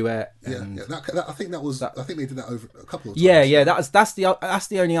do a duet. And Yeah. I think they did that over a couple of times. Yeah. That's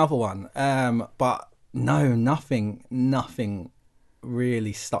the only other one. But no, nothing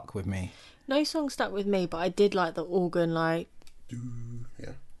really stuck with me. No song stuck with me, but I did like the organ. Like,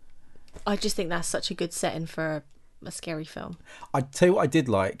 Yeah. I just think that's such a good setting for a scary film. I tell you what I did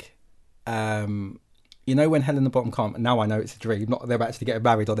like. You know when Helena Bottom Can't. Now I know it's a dream. Not that they're actually getting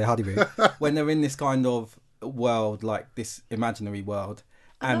married on their honeymoon. When they're in this kind of world, like this imaginary world,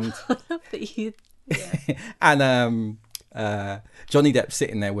 and I love that you. Yeah. and Johnny Depp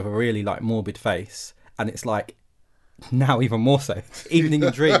sitting there with a really like morbid face, and it's like now even more so. Even in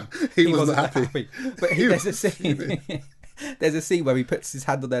your dream, He wasn't wasn't that happy. But there's a scene. There's a scene where he puts his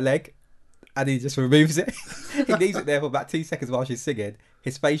hand on their leg, and he just removes it. He leaves it there for about 2 seconds while she's singing.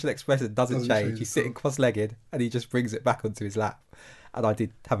 His facial expression doesn't change. He's sitting cross-legged, and he just brings it back onto his lap. And I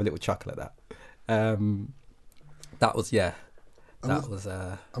did have a little chuckle at that. That was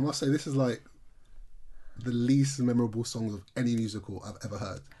I must say, this is like the least memorable songs of any musical I've ever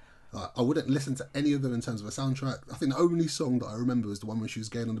heard. I wouldn't listen to any of them in terms of a soundtrack. I think the only song that I remember was the one when she was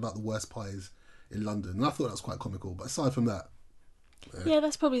going on about the worst pies in London, and I thought that was quite comical. But aside from that, Yeah,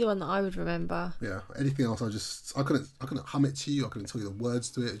 that's probably the one that I would remember. yeah, anything else, I couldn't hum it to you. I couldn't tell you the words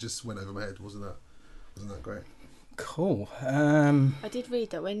to it. It just went over my head. Wasn't that great? cool. I did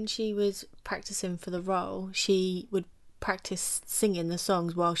read that when she was practicing for the role, she would practice singing the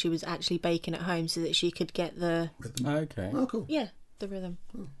songs while she was actually baking at home, so that she could get the Okay, Oh, cool. the rhythm.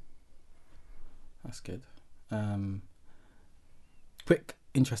 that's good. Quick,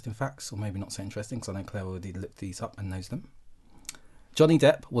 interesting facts, or maybe not so interesting, because I know Claire already looked these up and knows them. Johnny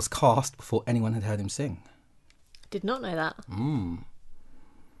Depp was cast before anyone had heard him sing. Did not know that.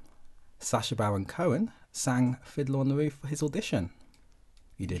 Sacha Baron Cohen sang Fiddler on the Roof for his audition.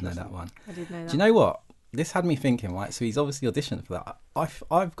 You did know that one. I did know that. Do you know what? This had me thinking, right? So he's obviously auditioned for that.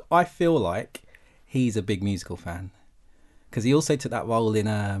 I feel like he's a big musical fan. Because he also took that role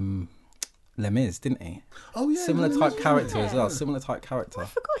in Les Mis, didn't he? Oh yeah, Similar no, type no, character no. as well. Similar type character. I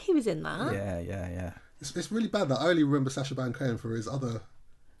forgot he was in that. Yeah. It's really bad that I only remember Sacha Baron Cohen for his other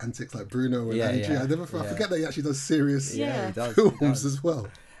antics like Bruno and Yeah, Annie G. yeah, I forget that he actually does serious Yeah. He does. films as well.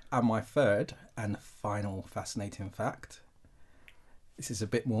 And my third and final fascinating fact. This is a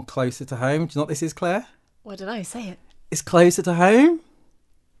bit more closer to home. Do you know what this is, Claire? Well, I don't know. Say it. It's closer to home.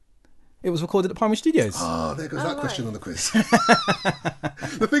 It was recorded at Pinewood Studios. Oh, there goes that right. question on the quiz.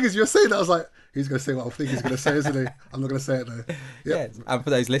 The thing is, you're saying that, I was like, he's going to say what I think he's going to say, isn't he? I'm not going to say it though. Yep. Yeah, and for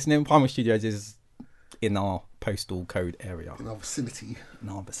those listening, Pinewood Studios is in our postal code area, In our vicinity. in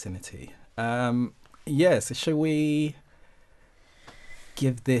our vicinity. So shall we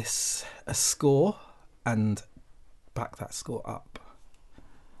give this a score and back that score up?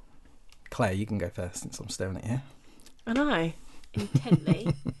 Claire, you can go first since I'm staring at you. I know.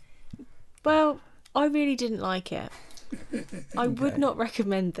 Intently. Well, I really didn't like it. I would not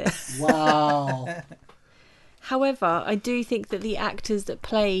recommend this. Wow. However, I do think that the actors that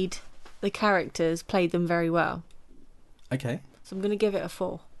played the characters played them very well. Okay, So I'm going to give it a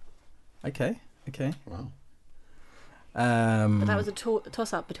 4. okay. Wow. But that was a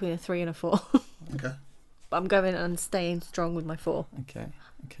toss-up between a 3 and a 4. Okay. But I'm going and staying strong with my 4. Okay.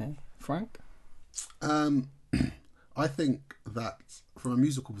 Frank? I think that from a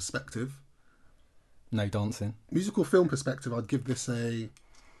musical perspective, No dancing. musical film perspective, I'd give this a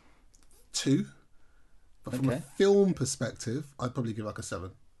 2. But from a Okay. film perspective, I'd probably give like a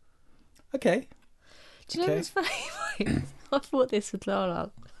 7. Okay. Do you know Okay. what's funny? I thought this with La La.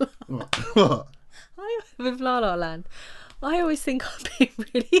 What? With La La Land. I always think I'm being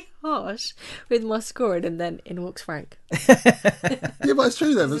really harsh with my scoring, and then in walks Frank. Yeah, but it's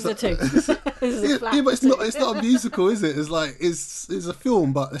true though. This is It's a 2. like- This is a flat yeah, but it's 2. not a musical, is it? It's like it's a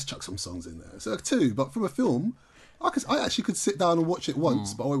film, but let's chuck some songs in there. So a 2, but from a film, I actually could sit down and watch it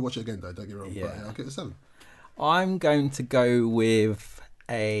once, but I won't watch it again though. Don't get me wrong. Yeah. But yeah, I'll give it a 7. I'm going to go with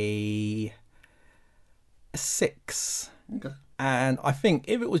a 6. Okay. And I think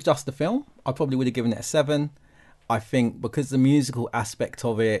if it was just the film, I probably would have given it a 7. I think because the musical aspect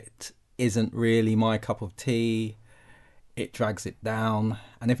of it isn't really my cup of tea, it drags it down.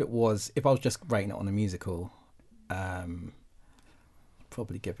 And if I was just rating it on a musical,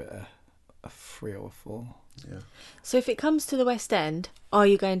 probably give it a 3 or a 4. Yeah. So if it comes to the West End, are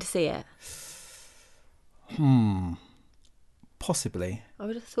you going to see it? Possibly. I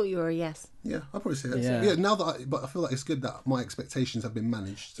would have thought you were a yes. Yeah, I'll probably say it. Yeah. Yeah. Now that, but I feel like it's good that my expectations have been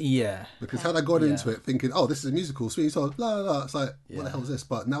managed. Yeah. Because had I gone into Yeah. it thinking, oh, this is a musical, Sweeney Todd, la la la, it's like, what the hell is this?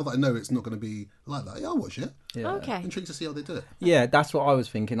 But now that I know it's not going to be like that, yeah, I'll watch it. Yeah. Okay. Intrigued to see how they do it. Yeah, that's what I was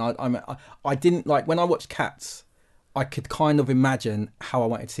thinking. I didn't like when I watched Cats. I could kind of imagine how I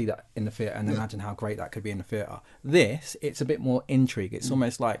wanted to see that in the theatre and imagine how great that could be in the theatre. This, it's a bit more intrigue. It's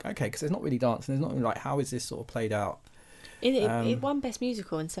almost like, okay, because there's not really dancing. There's not really like, how is this sort of played out? It won Best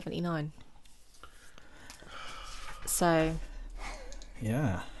Musical in 1979. So,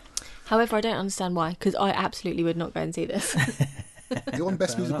 Yeah. However, I don't understand why, because I absolutely would not go and see this. It won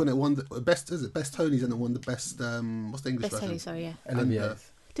best musical and it won best Tonys, and it won the best what's the English Best version? Tony, sorry, yeah.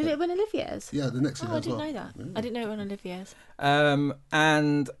 Olivier's. Did it win Olivier's? Yeah, the next year Oh, I as didn't well. know that. I didn't know it won Olivier's.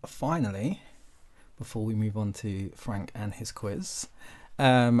 And finally, before we move on to Frank and his quiz,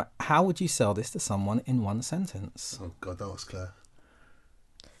 how would you sell this to someone in one sentence? Oh God, that was Claire.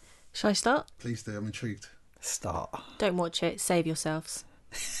 Shall I start? Please do. I'm intrigued. Start. Don't watch it. Save yourselves.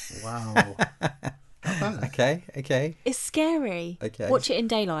 Wow. Okay. It's scary. Okay. Watch it in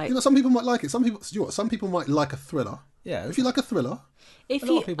daylight. You know, some people might like it. Some people, you know what? Some people might like a thriller. Yeah. If you like a thriller, If a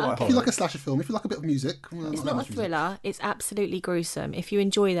lot you, of people like if you like a slasher film, if you like a bit of music, well, it's that not a much music. thriller. It's absolutely gruesome. If you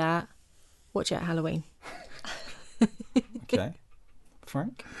enjoy that, watch it at Halloween. Okay.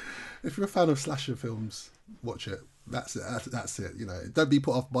 Frank? If you're a fan of slasher films, watch it. That's it. That's it. You know, don't be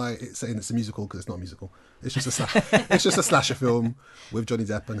put off by it saying it's a musical, because it's not a musical. It's just a it's just a slasher film with Johnny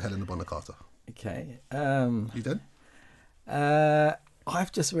Depp and Helena Bonham Carter. Okay. You done?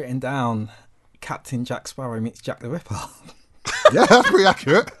 I've just written down Captain Jack Sparrow meets Jack the Ripper. Yeah, that's pretty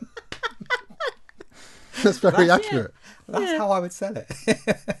accurate. That's very accurate. That's how I would sell it.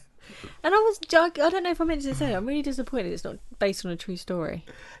 And I don't know if I meant to say, I'm really disappointed it's not based on a true story.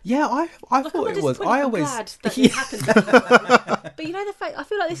 Yeah, I Like, thought I'm it was. disappointed, I I'm always. glad that it happened. But you know, the fact, I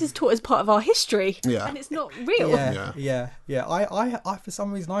feel like this is taught as part of our history. Yeah. And it's not real. Yeah. I for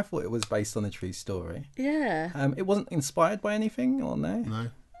some reason I thought it was based on a true story. Yeah. It wasn't inspired by anything, or no?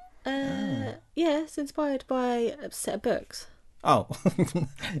 No. Yeah, it's inspired by a set of books. Oh,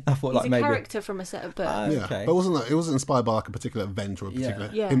 I thought He's like a maybe. character from a set of books. Yeah, Okay. but it wasn't inspired by like a particular event or a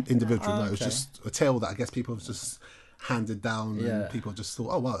particular Yeah. individual. No, it was okay. just a tale that I guess people have just handed down, Yeah. and people just thought,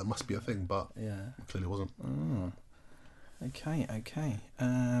 oh wow, it must be a thing, but Yeah. it clearly wasn't. Okay.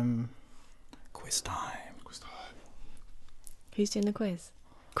 Quiz time. Who's doing the quiz?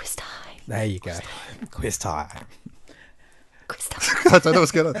 Quiz time. There you go. Quiz time. Quiz time. I don't know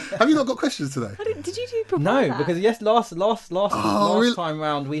what's going on. Have you not got questions today? Did you do prepare No, that? because yes, last really? time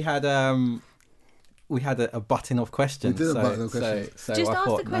round we had a button off question. We did a button off question. So Just I ask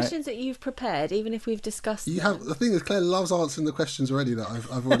thought, the questions that you've prepared, even if we've discussed You them. have the thing is, Claire loves answering the questions already that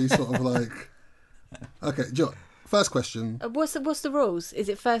I've already sort of like. Okay, Joe. First question. What's the rules? Is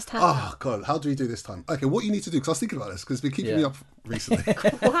it first hand? Oh God, how do we do this time? Okay, what you need to do, because I was thinking about this, because it's been keeping me Yeah. up recently.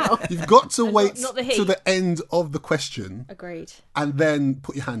 Wow. You've got to And wait not the heat. to the end of the question Agreed. and then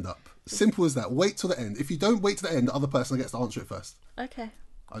put your hand up. Simple as that. Wait till the end. If you don't wait to the end, the other person gets to answer it first. Okay.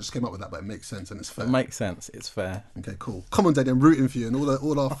 I just came up with that, but it makes sense and it's fair. It makes sense. It's fair. Okay, cool. Come on, Daddy, I'm rooting for you, and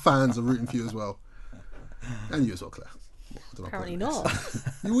all our fans are rooting for you as well, and you as well, Claire. I don't know Apparently what not. it is.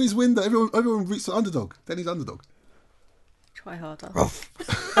 You always win. That everyone roots for underdog. Danny's underdog. Try harder. Oh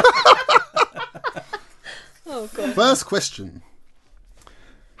God. First question.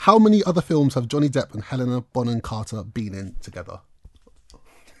 How many other films have Johnny Depp and Helena Bonham Carter been in together?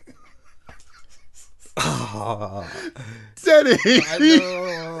 Danny!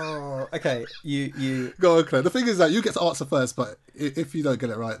 Okay, you. Go on, Claire. The thing is that you get to answer first, but if you don't get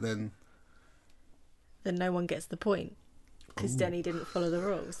it right, then... Then no one gets the point because Denny didn't follow the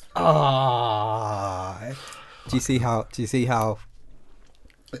rules. Do you see how? It's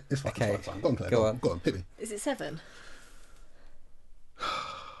fine, Okay. it's fine. Go on, Claire. Go on. Go on, hit me. Is it 7?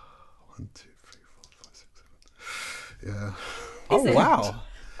 1, 2, 3, 4, 5, 6, 7. Yeah. Oh it? wow!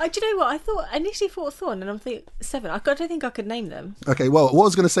 Do you know what? I initially thought Thorn, and I'm thinking 7. I don't think I could name them. Okay, well, what I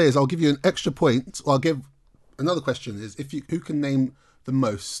was going to say is I'll give you an extra point, or I'll give another question is who can name the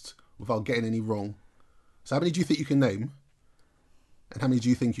most without getting any wrong. So how many do you think you can name? And how many do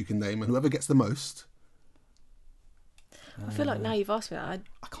you think you can name? And whoever gets the most. I feel like now you've asked me that.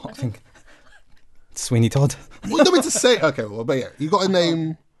 I can't think. Sweeney Todd. What do you want me to say? Okay, well, but yeah, you got to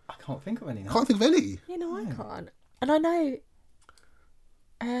name. I can't think of any now. Can't think of any. You know, I can't. And I know.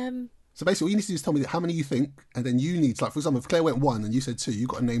 So basically, what you need to do is tell me how many you think, and then you need to, like, for example, if Claire went 1 and you said 2, you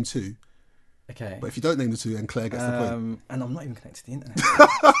got to name 2. Okay. But if you don't name the 2, then Claire gets the point. And I'm not even connected to the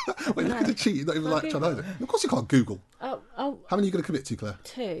internet. Wait, look at the cheat. You're not even like trying to hide it. Of course, you can't Google. Oh, How many are you going to commit to, Claire?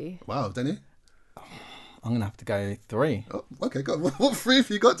 2. Wow, Denny. I'm gonna have to go 3. Oh, okay, go on. What 3 have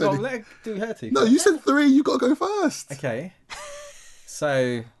you got, Well, Denny? let her do her 2. No, you said 3. You got to go first. Okay.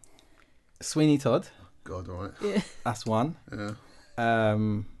 So, Sweeney Todd. God, all right. Yeah. That's 1. Yeah.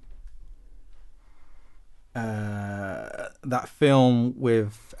 That film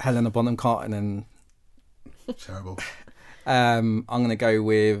with Helena Bonham Carter and Terrible. I'm gonna go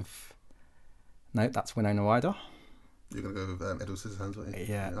with. No, that's Winona Ryder. You're going to go with Edward Scissorhands, weren't you?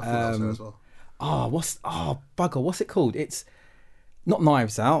 Yeah, I thought that was her as well. Bugger, what's it called? It's not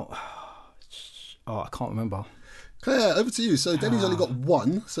Knives Out. I can't remember. Claire, over to you. So Denny's only got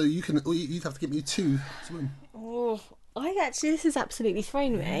one, so you'd have to give me two to win. Oh, this has absolutely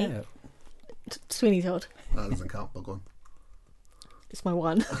thrown me. Yeah. Sweeney Todd. That doesn't count, but go on. It's my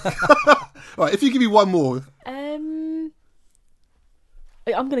one. All right, if you give me one more. I'm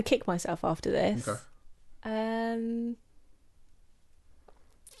going to kick myself after this. Okay.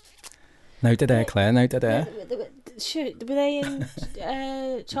 No dead air, Claire. No dead air. Were they in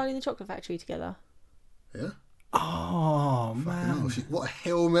Charlie and the Chocolate Factory together? Yeah. Oh man. No, what a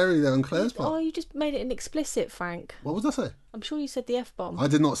Hail Mary there on Claire's Oh, part. you just made it an explicit, Frank. What was I say? I'm sure you said the F-bomb. I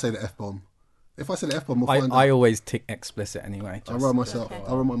did not say the F-bomb. If I said the F-bomb, we'll find I out. always tick explicit anyway. I'll remind myself. Okay.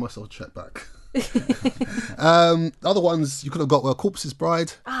 I'll remind myself to check back. Other ones you could have got were Corpse's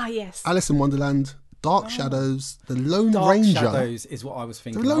Bride, Ah, yes. Alice in Wonderland, Dark Shadows, The Lone Dark Ranger. Shadows is what I was The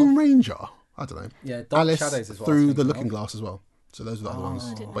thinking Lone of. Ranger. I don't know. Yeah, Dark Alice Shadows is what I was Through the thinking Looking of. Glass as well. So those are the other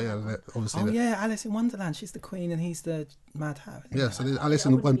ones. didn't But know yeah, that. they're obviously. Oh yeah, Alice in Wonderland. She's the queen and he's the Mad Hat. Yeah, so there's Alice I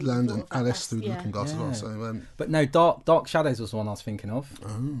in wouldn't even Wonderland thought and of that. Alice That's- Through the yeah. Looking Glass as well. Yeah. So But no, Dark Shadows was the one I was thinking of. oh.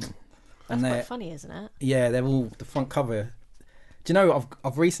 That's And quite funny, isn't it? yeah, they're all the front cover. Do you know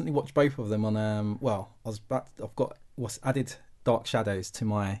I've recently watched both of them on I've added Dark Shadows to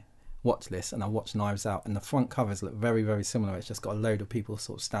my watch list and I watched Knives Out and the front covers look very, very similar. It's just got a load of people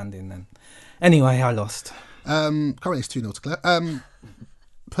sort of standing and anyway, I lost. Currently it's 2-0 to Claire.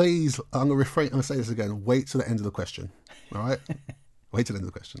 Please, I'm going to say this again. Wait till the end of the question. All right? Wait till the end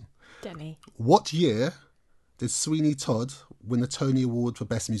of the question. Denny. What year did Sweeney Todd win the Tony Award for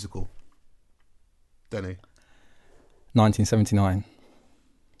Best Musical? Denny. 1979.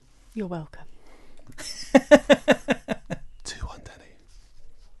 You're welcome. 2-1,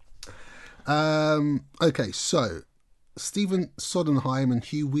 Denny. Okay, so Stephen Sondheim and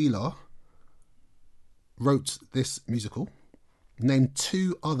Hugh Wheeler wrote this musical. Name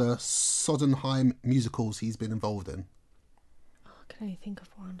two other Sondheim musicals he's been involved in. Oh, I can only think of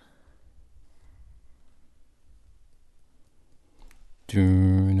one.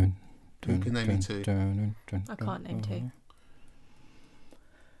 Who can name me two? I can't name two.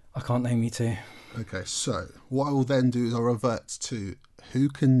 I can't name you two. Okay, so what I will then do is I'll revert to who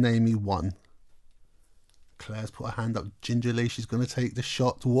can name me one. Claire's put her hand up gingerly. She's going to take the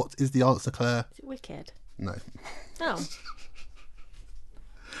shot. What is the answer, Claire? Is it Wicked? No. Oh.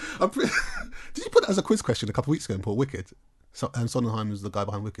 Did you put that as a quiz question a couple of weeks ago, Paul? Wicked. Sondheim was the guy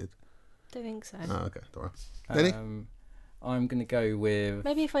behind Wicked. Don't think so. Oh, okay, don't worry. Denny? I'm going to go with...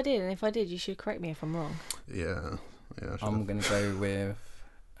 Maybe if I did, and if I did, you should correct me if I'm wrong. Yeah. I should I'm have. going to go with...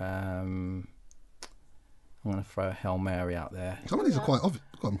 I'm going to throw a Hail Mary out there. Some of these are quite obvious.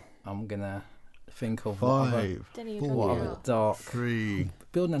 Go on. I'm going to think of what other 5, Denny, you're Four. trying what to other get out. dark... 3,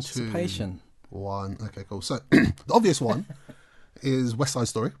 Building anticipation. 1. Okay, cool. So the obvious one is West Side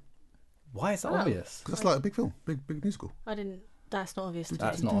Story. Why is that Oh. obvious? 'Cause that's like a big film, big musical. I didn't. That's not obvious.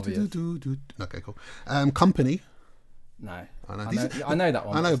 That's not obvious. Okay, cool. Company. No. I know. I know that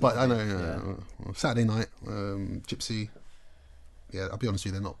one. I know, it's but not I know. obvious, Saturday Night, Gypsy. Yeah, I'll be honest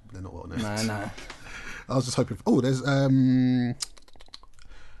with you, they're not well known. yeah. No. I was just hoping. There's blah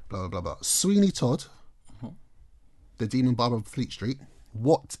blah blah blah. Sweeney Todd, the Demon Barber of Fleet Street.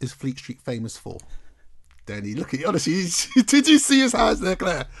 What is Fleet Street famous for? Denny, look at you. Honestly, did you see his hands there,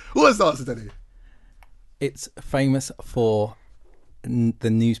 Claire? What's the answer, Denny? It's famous for the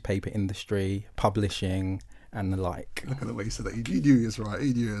newspaper industry, publishing, and the like. Look at the way you said that. He knew he was right.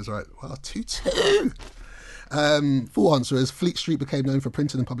 He knew he was right. Wow, 2-2. Full answer is Fleet Street became known for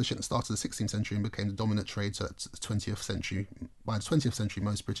printing and publishing at the start of the 16th century and became the dominant trade. So that's the 20th century. By the 20th century,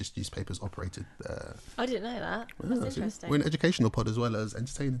 most British newspapers operated there. I didn't know that. That's interesting. We're an educational pod as well as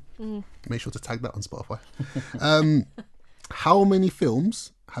entertaining. Make sure to tag that on Spotify. How many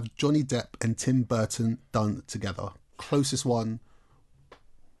films have Johnny Depp and Tim Burton done together? Closest one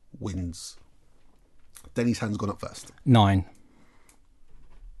wins. Denny's hand's gone up first. 9.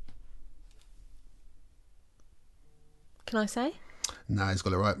 Can I say? Nah, he's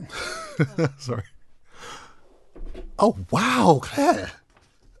got it right. Sorry. Oh, wow, Claire.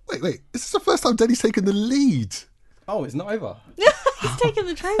 Wait. This is the first time Denny's taken the lead. Oh, it's not over. He's taken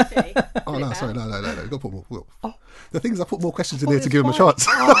the trophy. Oh, no, sorry. No. You've got to put more. Oh. The thing is, I put more questions in here to give him a chance.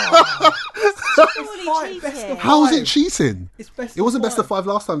 Surely cheating. How was it cheating? It's best It wasn't of best of 5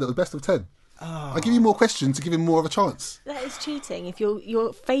 last time. That was best of 10. Oh. I give you more questions to give him more of a chance. That is cheating. If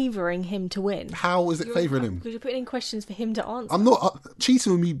you're favouring him to win. How is it favouring him? Because you're putting in questions for him to answer. I'm not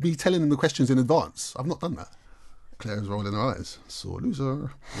cheating with me telling him the questions in advance. I've not done that. Claire's rolling her eyes. Sore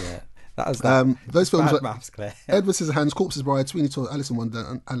loser. Yeah. That was that. Those films Bad are maths, Claire. Edward Scissorhands, Corpse's Bride, Sweeney Todd, Alice in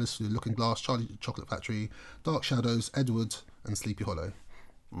Wonderland, Alice Through the Looking Glass, Charlie Chocolate Factory, Dark Shadows, Edward, and Sleepy Hollow.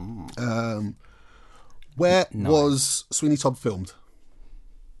 Where No. was Sweeney Todd filmed?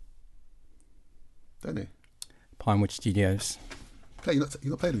 Danny, Pinewood Studios. Claire, you're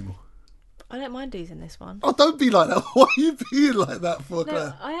not playing anymore. I don't mind using this one. Oh, don't be like that. Why are you being like that for, No,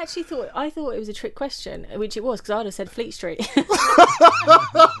 Claire? I actually thought it was a trick question, which it was because I'd have said Fleet Street.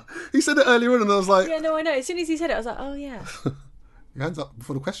 He said it earlier on, and I was like, Yeah, no, I know. As soon as he said it, I was like, oh yeah. your hands up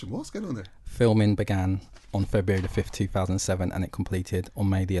before the question. What's going on there? Filming began on February the 5th, 2007, and it completed on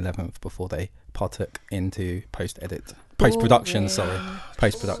May the 11th before they partook into post-production.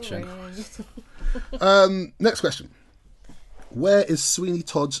 Post-production. Next question. Where is Sweeney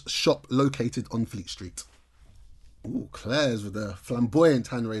Todd's shop located on Fleet Street? Ooh, Claire's with the flamboyant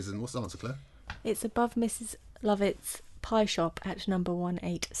hand raising. What's the answer, Claire? It's above Mrs. Lovett's pie shop at number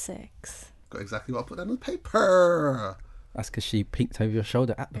 186. Got exactly what I put down on the paper. That's because she peeked over your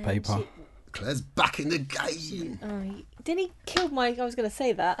shoulder at the paper. Claire's back in the game. Didn't he kill my... I was going to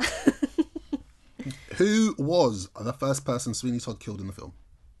say that. Who was the first person Sweeney Todd killed in the film?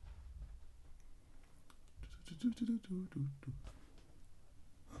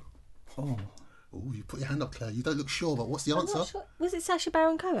 Oh, You put your hand up, Claire. You don't look sure, but what's the I'm answer? not sure. Was it Sacha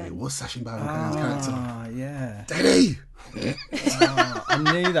Baron Cohen? It was Sacha Baron Cohen's character. Ah, yeah. Danny! I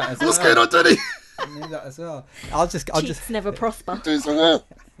knew that as well. What's going on, Danny? I knew that as well. I'll just. Cheats never prosper. Do something else.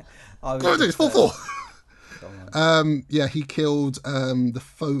 I was Go on, just, it's 4-4. Yeah, he killed the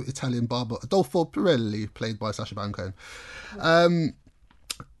faux Italian barber Adolfo Pirelli, played by Sacha Baron Cohen.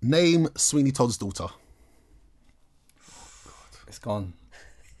 Name Sweeney Todd's daughter. It's gone.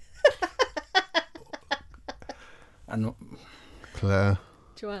 And Claire.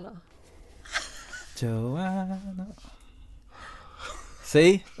 Joanna. Joanna.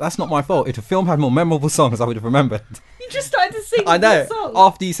 See, that's not my fault. If the film had more memorable songs, I would have remembered. You just started to sing I know. the song.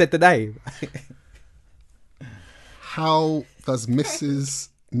 After you said the name. How does Mrs.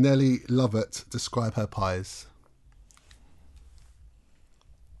 Nellie Lovett describe her pies?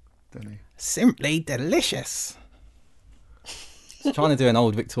 Danny. Simply delicious. Just trying to do an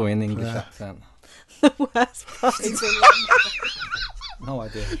old Victorian English Yeah. accent. The worst part. No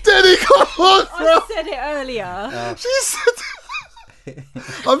idea. Danny, come on, bro! I said it earlier. She said,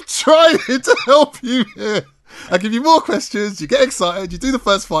 I'm trying to help you here. I give you more questions, you get excited, you do the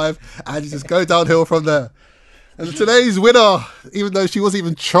first 5, and you just go downhill from there. And today's winner, even though she wasn't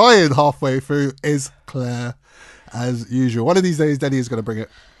even trying halfway through, is Claire, as usual. One of these days, Danny is going to bring it.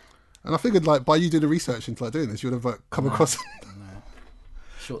 And I figured, like, by you doing the research into like doing this, you would have come across.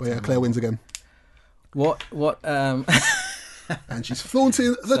 But yeah, Claire wins again, What? and she's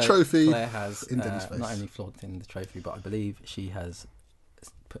flaunting the So trophy Claire has in Danny's face. not only flaunting the trophy, but I believe she has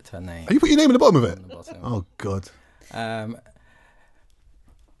put her name Oh, you put your name in the bottom of it? on the bottom. Oh God!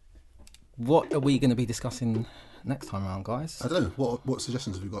 What are we going to be discussing next time around, guys? I don't know. What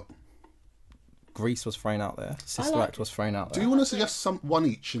suggestions have you got? Grease was thrown out there. Sister Act was thrown out Do there. you want to suggest one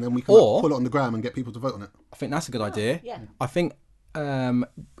each, and then we can Or- pull it on the gram and get people to vote on it? I think that's a good idea. yeah. I think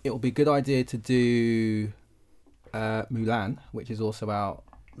it will be a good idea to do Mulan, which is also out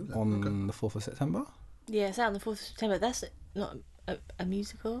on the 4th of September, Yeah, it's out on the 4th of September. That's not a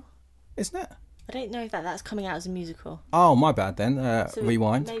musical. isn't it? I don't know if that's coming out as a musical. Oh, my bad then. So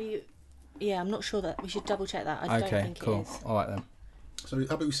Rewind. Maybe. Yeah, I'm not sure that we should double check that. I don't Okay, think cool. it is. All right then. So how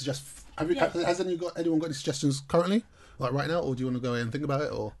about we suggest? Yeah. Has anyone got any suggestions currently, like right now, or do you want to go in and think about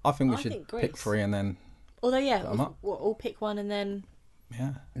it? Or I think we I should think pick Grease. 3 and then Although, yeah, Put 'em up. we'll all pick one and then.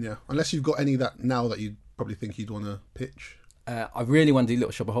 yeah. yeah, unless you've got any that now that you probably think you'd want to pitch. I really want to do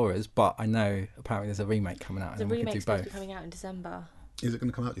Little Shop of Horrors, but I know apparently there's a remake coming out, The and we could do remake's supposed to both. be coming out in December. Is it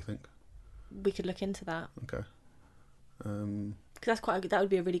going to come out? Do you think? We could look into that. Okay. Because that's quite. That would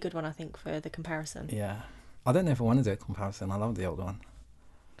be a really good one, I think, for the comparison. Yeah. I don't know if I want to do a comparison. I love the old one.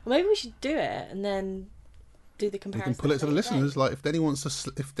 Well, maybe we should do it and then do the You comparison. can pull it to the later. listeners. Like if Danny wants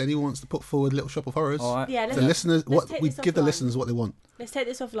to put forward Little Shop of Horrors, All right. Yeah, the listeners, let's take we this give the offline. listeners what they want. Let's take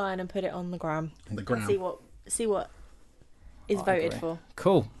this offline and put it on the gram. On the And gram. see what is I voted agree. for.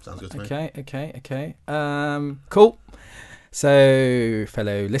 Cool. Sounds good to me. Okay. Cool. So,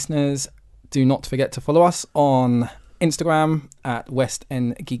 fellow listeners, do not forget to follow us on Instagram at West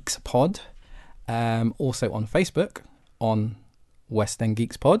End Geeks Pod. Also on Facebook on West End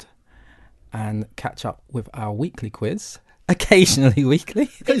Geeks Pod, and catch up with our weekly quiz. Occasionally weekly.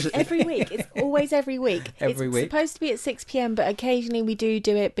 Every week. It's always every week. Every it's week. supposed to be at 6 p.m, but occasionally we do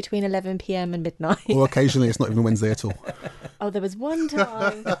it between 11 p.m. and midnight. Or occasionally it's not even Wednesday at all. Oh, there was one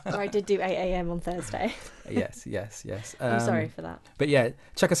time where I did do 8 a.m. on Thursday. yes. I'm sorry for that. But yeah,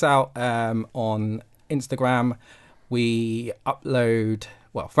 check us out on Instagram. We upload,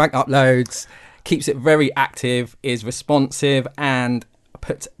 Frank uploads, keeps it very active, is responsive, and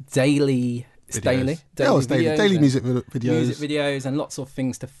puts daily It's daily. Yeah, it's daily. videos Daily and music videos. Music videos and lots of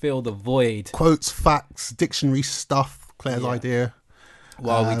things to fill the void. Quotes, facts, dictionary stuff, Claire's idea.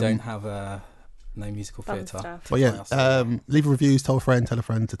 While we don't have no musical Fun theatre. stuff. But yeah, leave reviews, tell a friend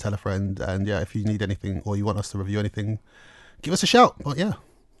to tell a friend. And yeah, if you need anything or you want us to review anything, give us a shout. But yeah.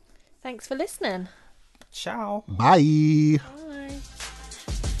 Thanks for listening. Ciao. Bye. Bye.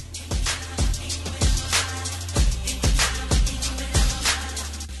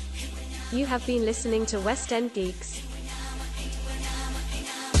 You have been listening to West End Geeks.